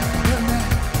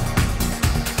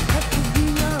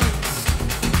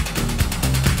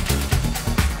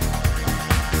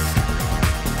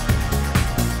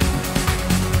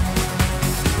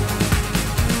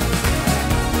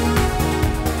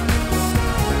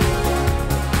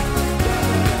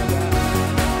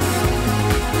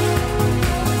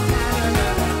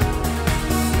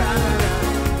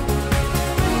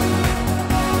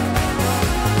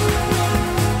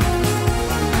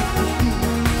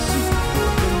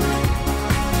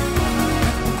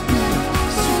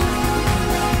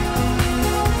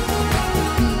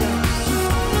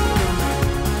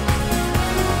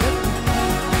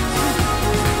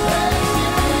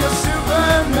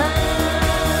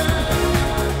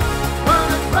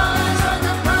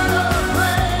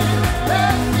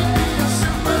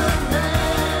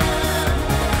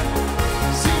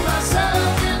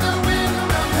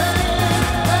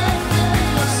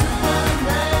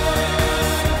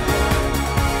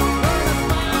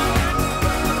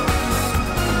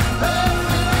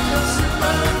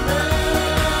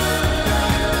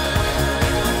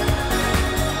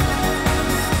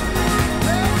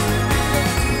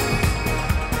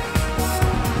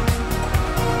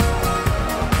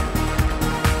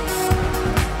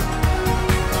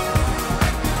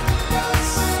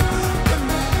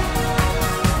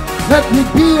Let me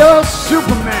be a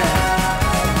Superman.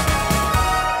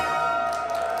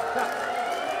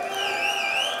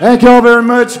 Thank y'all very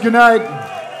much. Good night.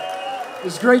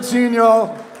 It's great seeing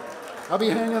y'all. I'll be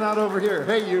hanging out over here.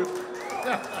 Hey, you.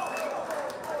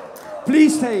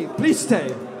 Please stay, please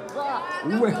stay.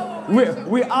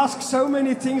 We ask so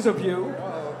many things of you,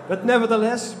 but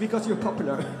nevertheless, because you're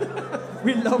popular,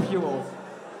 we love you all.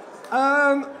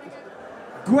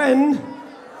 Gwen,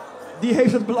 die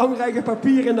heeft het belangrijke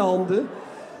papier in de handen.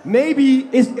 Maybe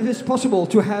it is possible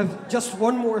to have just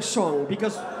one more song,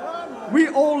 because we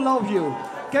all love you.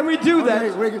 Can we do that?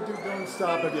 Okay, we could do Don't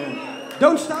Stop again.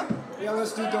 Don't stop? Yeah,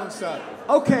 let's do Don't Stop.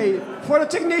 Okay, for the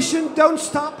technician, don't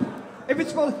stop. If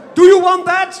it's possible. Do you want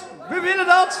that? We willen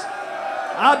dat.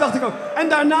 Ah, dacht ik ook. En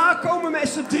daarna komen we met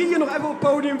z'n drieën nog even op het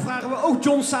podium. Vragen we ook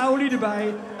John Sauli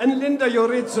erbij. En Linda Jo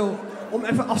Rizzo. Om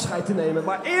even afscheid te nemen.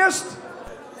 Maar eerst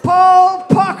Paul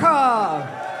Parker.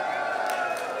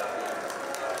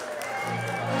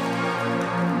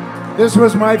 This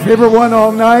was my favorite one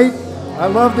all night. I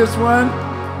love this one.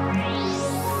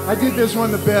 I did this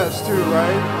one the best too,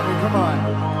 right? I mean, come on.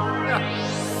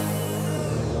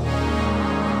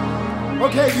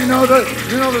 Okay, you know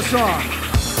the song.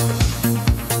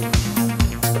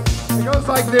 It goes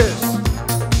like this.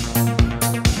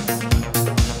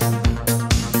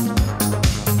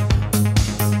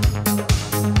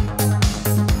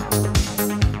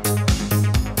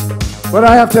 But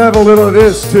I have to have a little of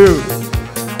this too.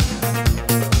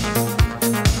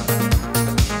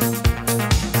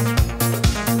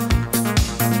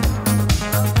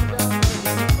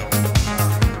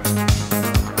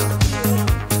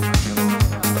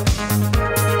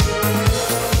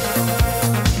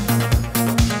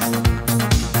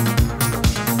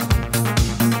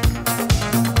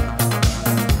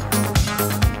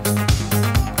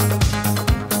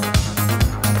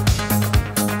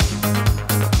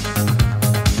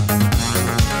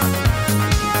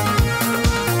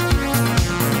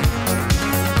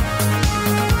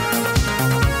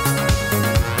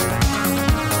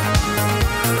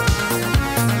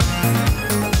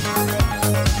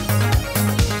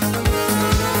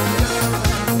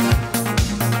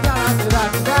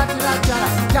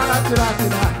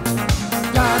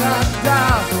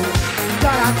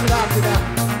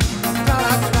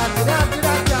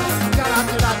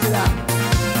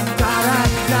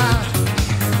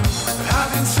 I've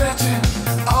been searching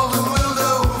all the world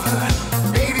over.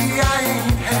 Maybe I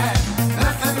ain't had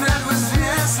nothing that was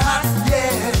this hot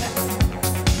yet.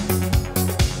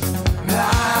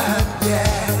 Not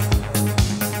yet.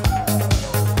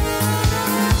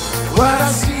 What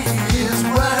I see is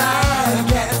what I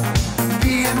get.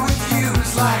 Being with you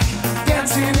is like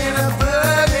dancing in a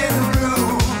burning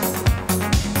room.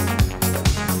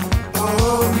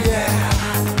 Oh yeah.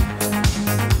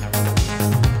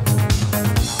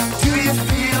 Do you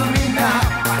feel me now?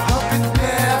 I hope it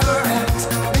never ends.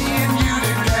 Me and you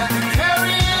together,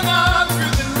 carrying on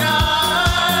through the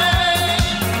night.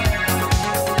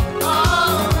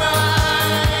 All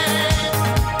night.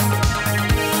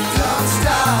 Don't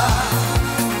stop.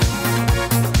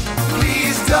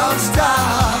 Please don't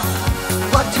stop.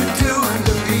 What you're doing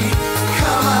to me.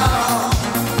 Come on.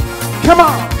 Come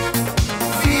on.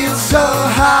 Feel so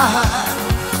high.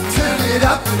 Turn it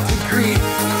up a degree.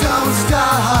 Don't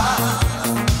stop.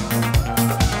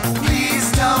 Please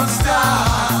don't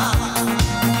stop.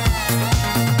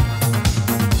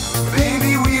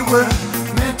 Baby, we were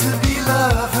meant to be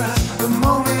lovers. The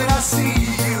moment I see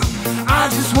you, I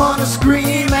just wanna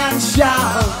scream and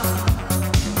shout.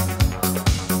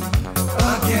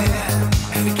 Again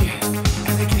and again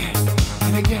and again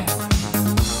and again.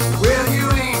 Well, you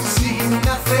ain't seen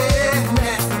nothing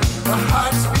yet. My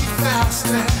heart's beat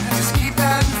faster. Just keep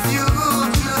adding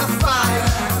fuel to the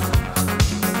fire.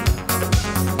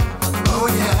 Oh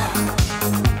yeah.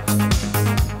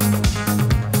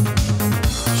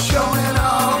 Showing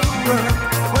all the world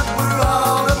what we're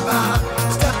all about.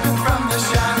 Stepping from the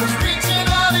shadows, reaching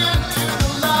out into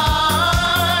the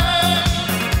light.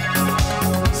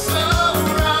 So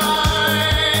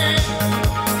right.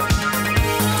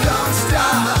 Don't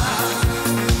stop.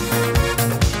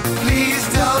 Please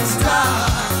don't stop.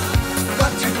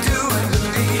 What you're doing to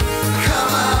me.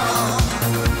 Come on.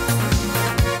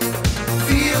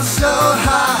 Feel so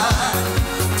high.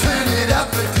 Turn it up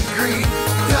a degree.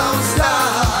 Don't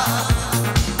stop.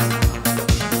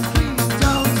 Please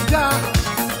don't stop.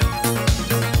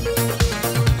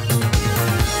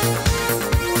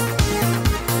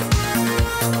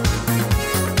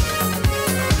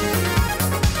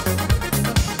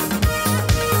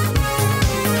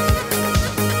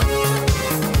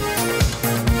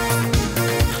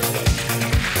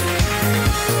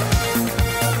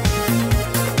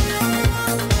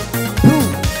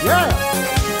 Yeah.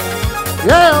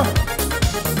 Yeah.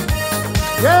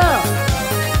 Yeah.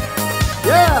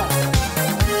 Yeah.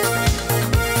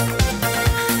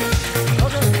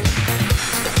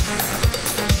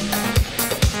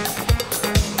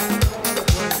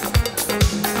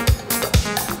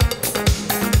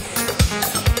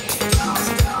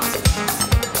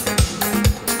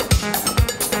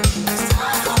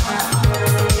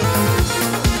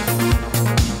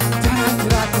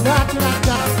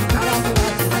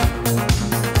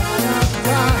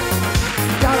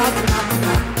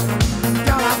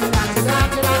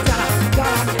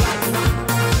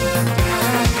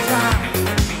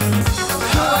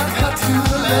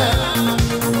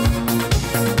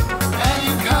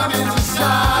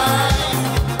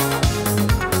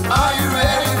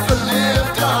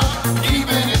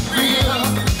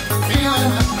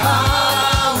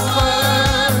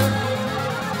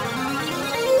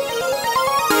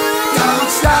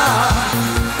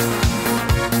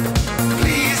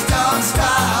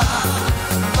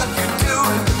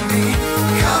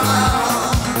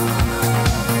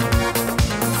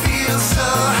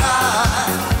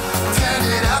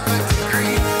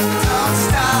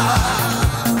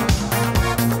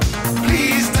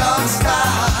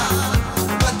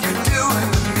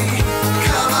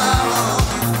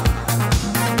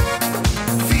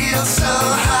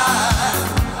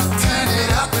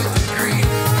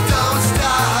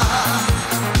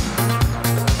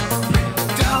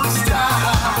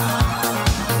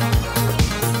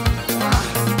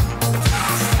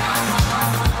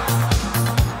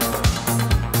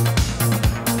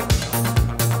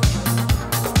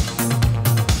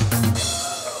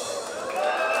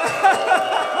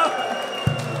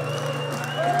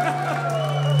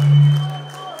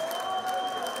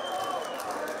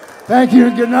 Thank you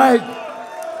and good night.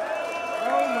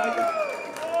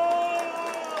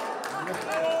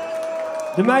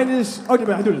 De mijne is... Oh,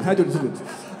 hij doet het.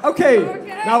 Oké,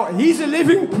 nou, he's a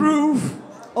living proof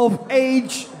of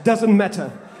age doesn't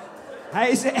matter. Hij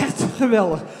is echt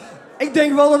geweldig. Ik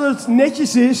denk wel dat het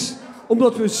netjes is,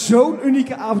 omdat we zo'n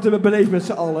unieke avond hebben beleefd met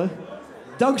z'n allen,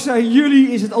 dankzij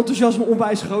jullie is het enthousiasme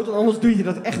onwijs groot, en anders doe je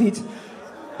dat echt niet.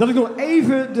 Dat ik nog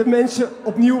even de mensen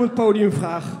opnieuw op het podium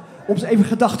vraag om ze even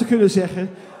gedag te kunnen zeggen.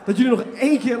 Dat jullie nog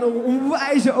één keer een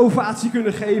onwijze ovatie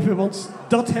kunnen geven, want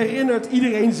dat herinnert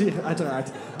iedereen zich uiteraard.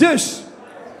 Dus,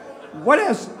 what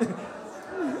else?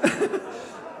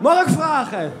 Mag ik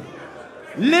vragen?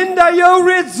 Linda Jo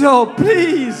Rizzo,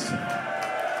 please.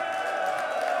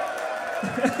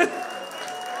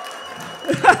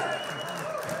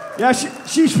 Yeah,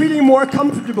 she's feeling more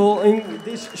comfortable in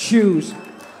these shoes.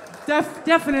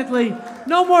 Definitely.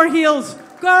 No more heels.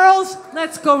 Girls,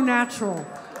 let's go natural.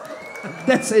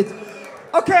 That's it.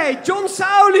 Okay, John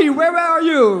Sauli, where are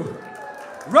you?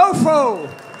 Rofo.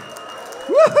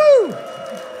 Woohoo!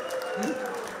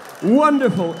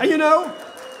 Wonderful. And you know,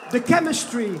 the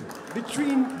chemistry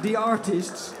between the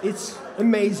artists, it's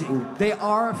amazing. They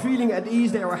are feeling at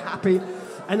ease, they are happy.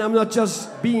 And I'm not just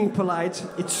being polite,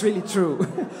 it's really true.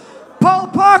 Paul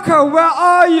Parker, where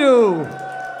are you?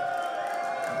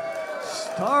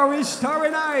 Starry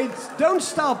night, don't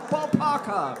stop, Paul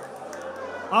Parker.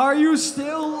 Are you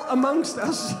still amongst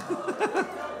us?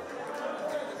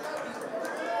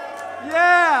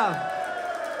 Yeah.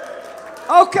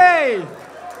 Okay.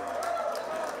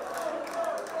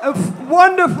 A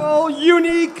wonderful,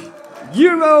 unique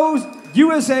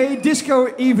USA disco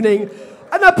evening.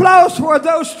 An applause for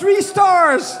those 3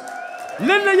 stars.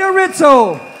 Linda Jo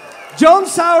Rizzo, John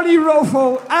Sauli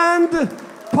Rofo, and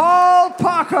Paul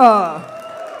Parker.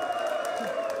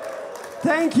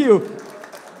 Thank you.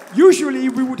 Usually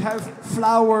we would have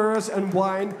flowers and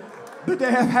wine, but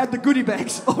they have had the goodie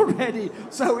bags already.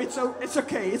 So it's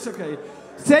okay, it's okay.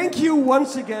 Thank you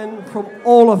once again from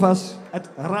all of us at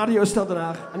Radio Stad Den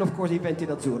Haag and of course Eventi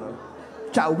Azzurro.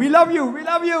 Ciao, we love you, we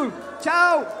love you.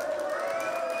 Ciao.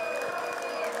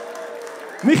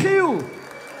 Michiel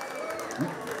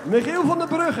van der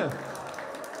Brugge.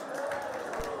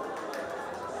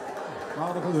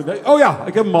 Oh ja,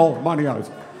 ik heb hem al, maakt niet uit.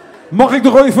 Mag ik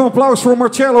nog even een applaus voor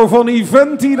Marcello van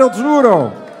Eventi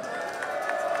Azzurro?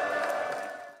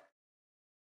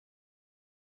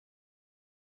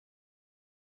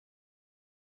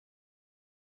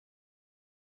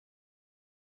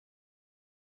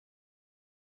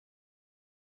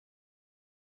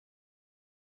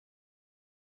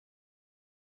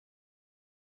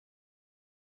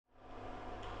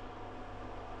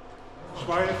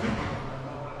 Zwaai even.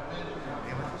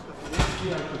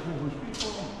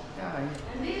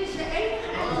 En dit is de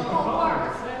enige echte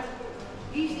part.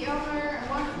 He's the owner and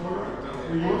one.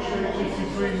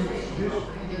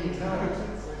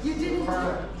 You didn't.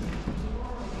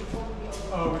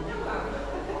 Oh.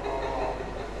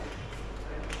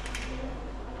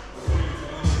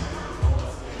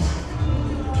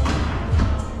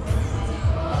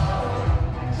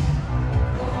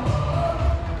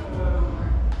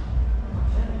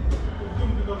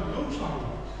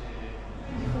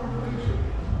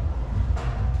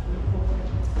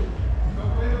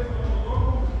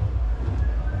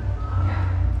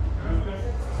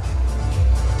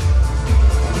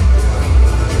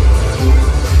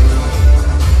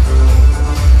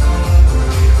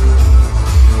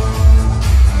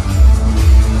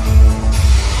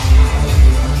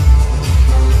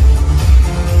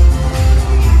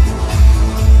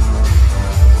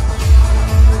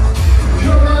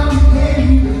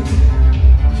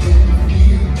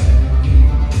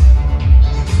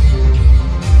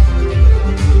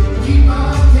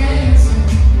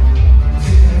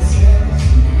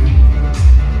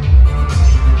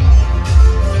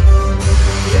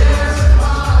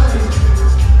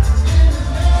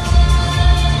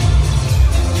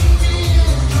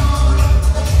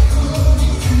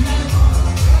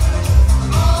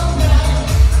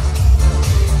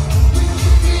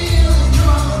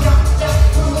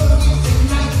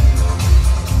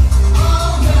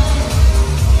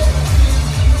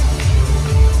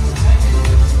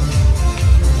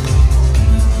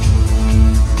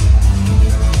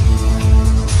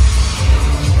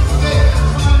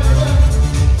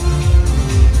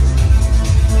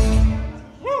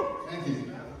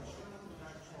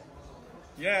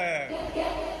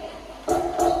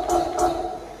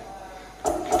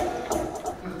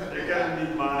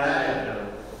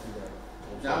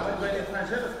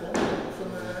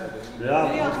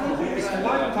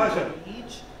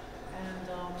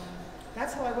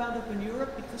 That's how I wound up in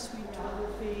Europe, because we have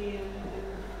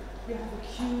a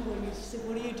cue when you say,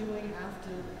 what are you doing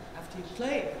after you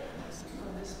play?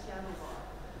 From this piano bar.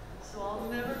 So I'll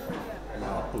never forget. And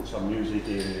I'll put some music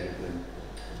in.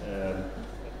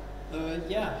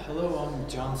 Yeah, hello, I'm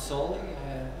John Sauli.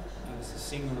 I was a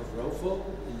singer of Rofo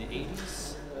in the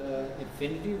 80s.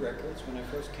 Infinity Records when I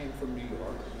first came from New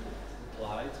York.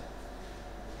 Applied,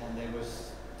 and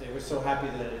they were so happy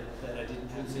that I didn't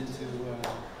choose into the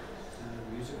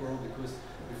music world, because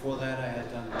before that I had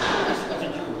done.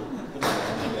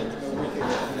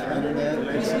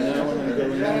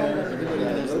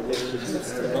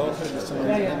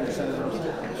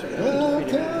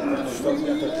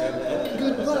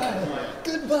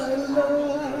 Goodbye,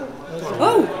 love.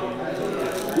 Oh,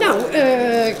 nou,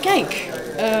 kijk.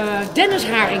 Dennis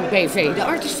Haring BV, de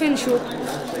Artist Fanshop.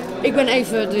 Ik ben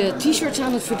even de t-shirts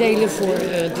aan het verdelen voor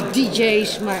de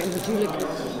DJ's, maar natuurlijk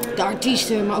de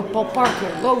artiesten, maar ook Paul Parker,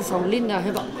 Rovo, Linda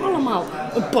hebben allemaal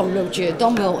een polootje,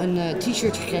 dan wel een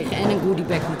t-shirt gekregen en een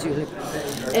goodiebag natuurlijk.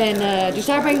 En dus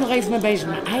daar ben ik nog even mee bezig,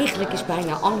 maar eigenlijk is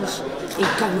bijna alles in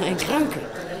kannen en kruiken.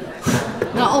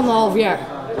 Na 1,5 jaar.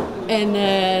 En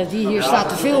die hier staat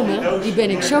te filmen, die ben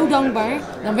ik zo dankbaar.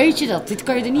 Dan weet je dat, dit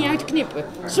kan je er niet uitknippen.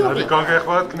 Sorry. Ja, die kan ik echt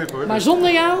wel uitknippen hoor. Maar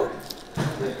zonder jou,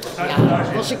 ja,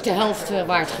 was ik de helft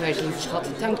waard geweest, lieve schat.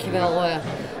 Dankjewel,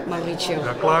 Mauricio.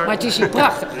 Ja, klaar. Maar het is hier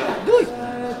prachtig. Doei!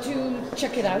 To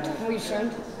check it out, how you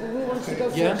sound. Who wants to go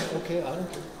first? Yeah, okay, I don't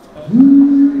care.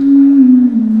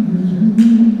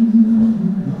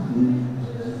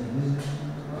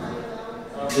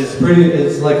 It's pretty,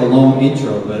 it's like a long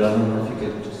intro, but I don't know if you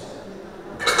could just...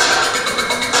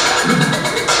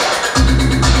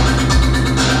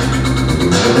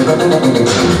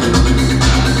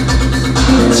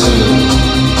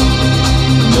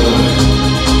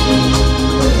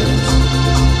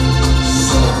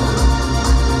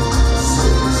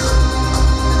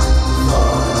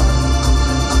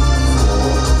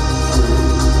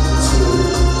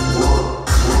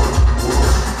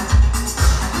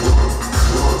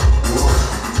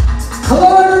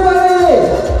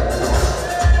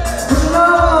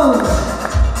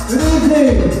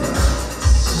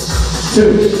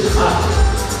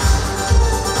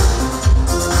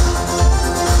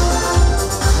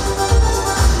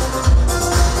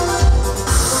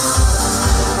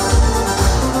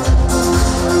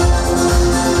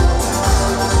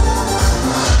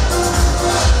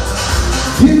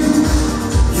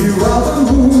 You are the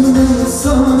moon and the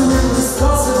sun and the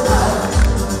stars at night.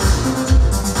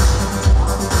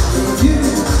 You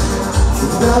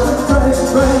are the bright,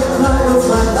 bright light of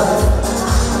my life.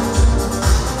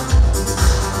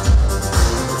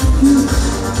 You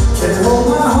can hold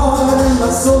my heart and my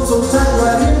soul so tight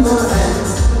right in my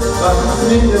hands.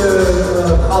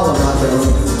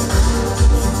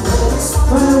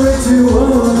 Find a way to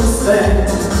understand.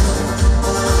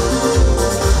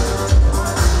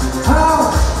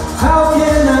 How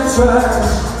can I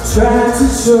try to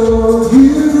show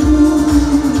you?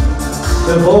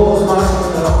 The vocals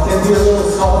can be a little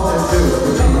softer too.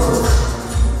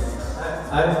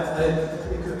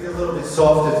 It could be a little bit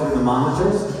softer through the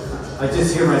monitors. I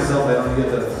just hear myself, I don't hear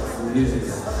the music.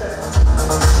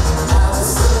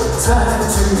 Now's the time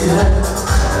to unite.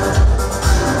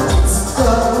 It's a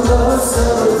love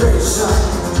celebration.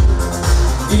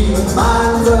 Be my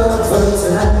lover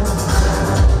tonight.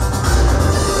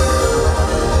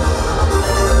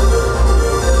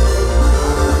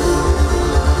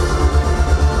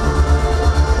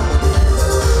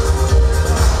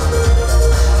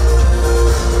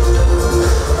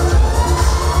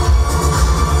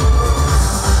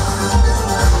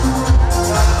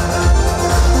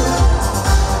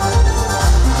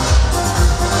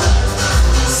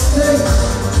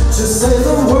 Just say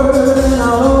the word and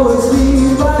I'll always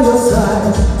be by your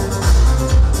side.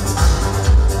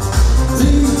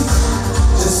 Please,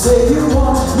 just say you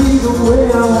want me the way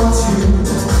I want you.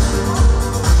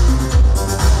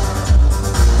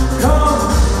 Come,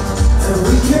 and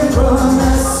we can run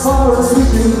as far as we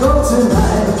can go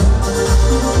tonight.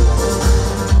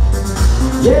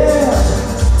 Yeah,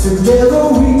 together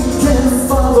we can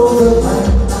follow the light.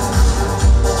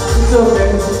 It's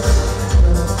okay.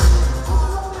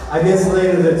 I guess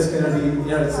later that's going to be, you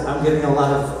know, I'm getting a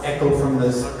lot of echo from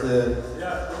this. Yeah,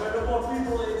 there were more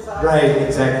people inside. Right,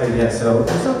 exactly, yeah, so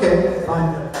it's okay,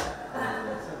 fine.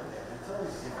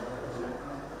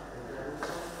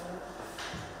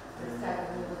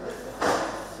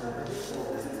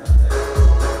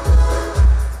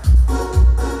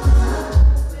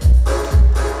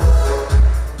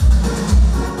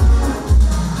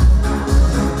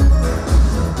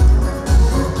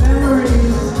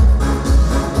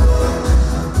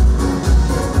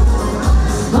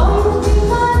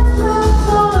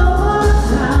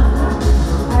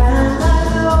 And I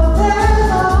know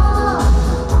that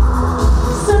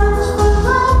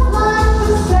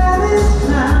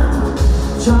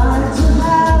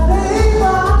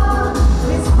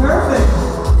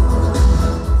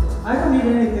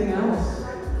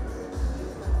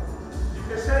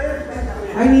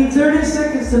I need 30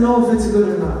 seconds to know if it's good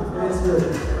or not. It's good.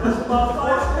 About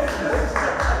 5 seconds.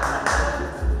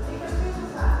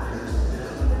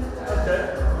 Okay.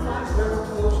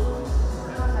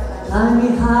 Fly me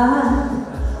high,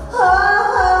 oh,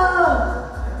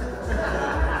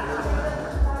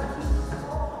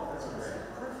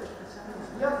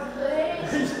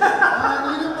 I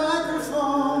need a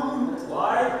microphone.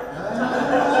 Why?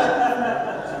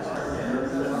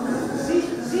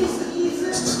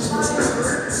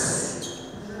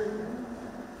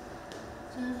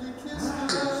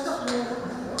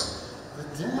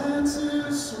 The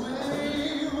dancers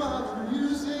sway while the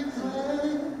music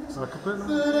plays, but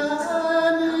I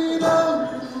need a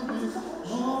little bit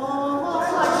more.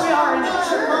 Like we are in a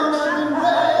church.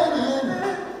 I've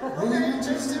been waiting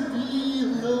just to be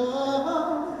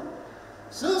alone.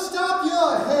 So stop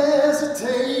your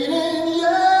hesitating,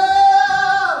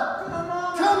 yeah.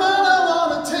 Come on, I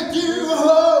wanna take you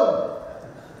home.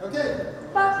 Okay.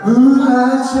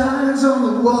 Moonlight shines on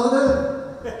the water.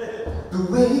 The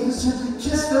waves gently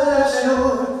kiss the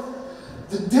shore.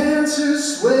 The dancers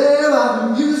sway while the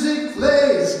music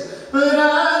plays, but I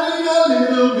need a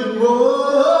little bit more.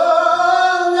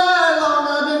 All night long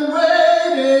I've been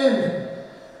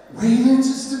waiting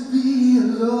just to be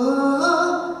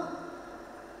alone.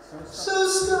 So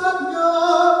stop your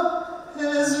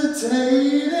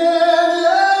hesitating, yeah.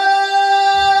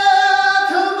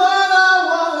 Come on, I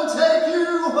wanna take you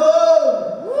home.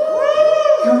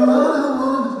 Come on, I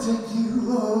wanna take you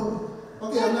home.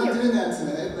 Okay, I'm not doing that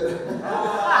tonight, but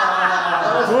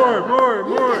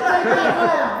More.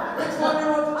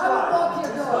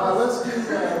 let's do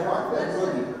rock that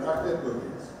boogie. Rock that boogie.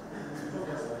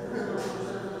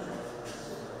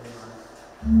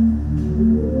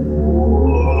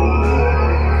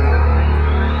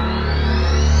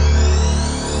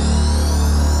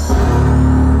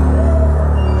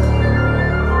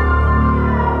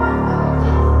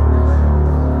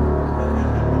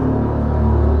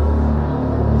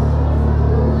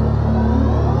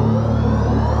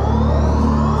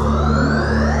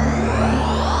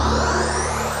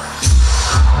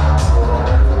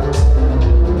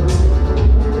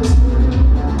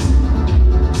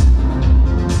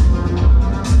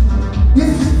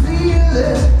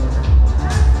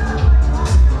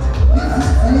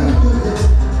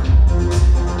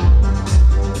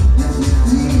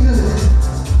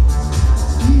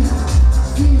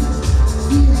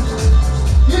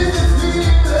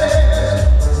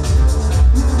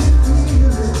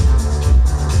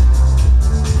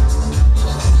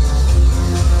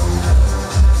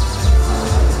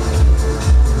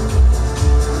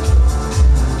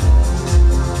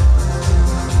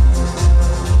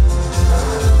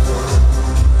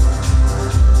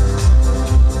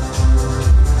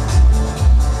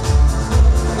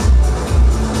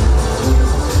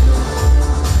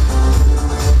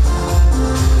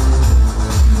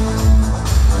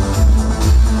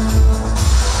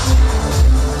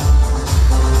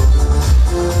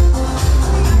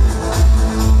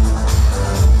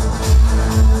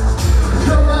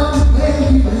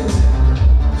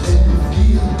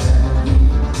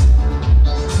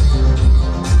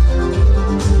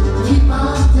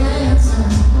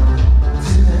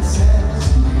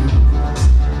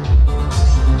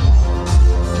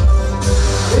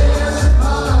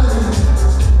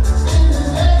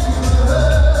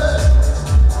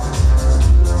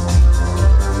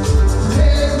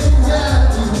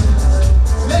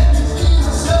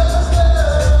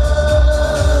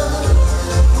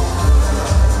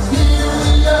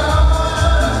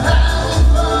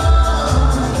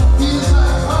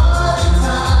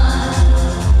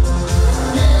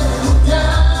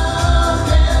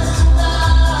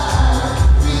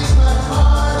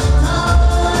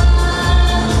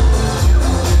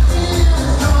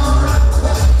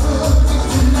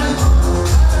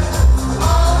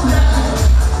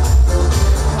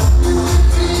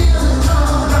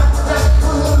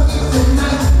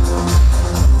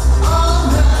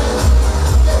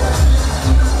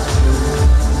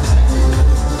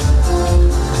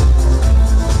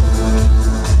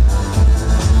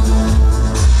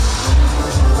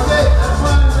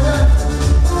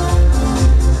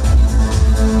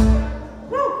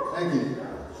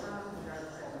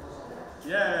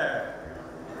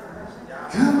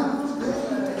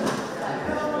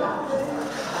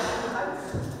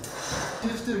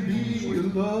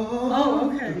 Oh,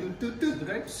 okay.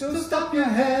 So stop your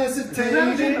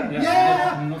hesitating.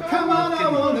 Yeah, come on, I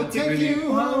wanna take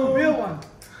you home. Real one.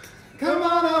 Come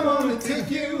on, I wanna take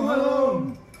you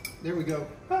home. There we go.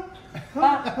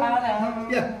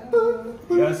 Yeah.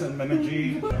 US High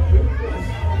NRG.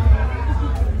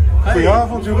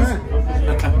 Goedenavond, jongen.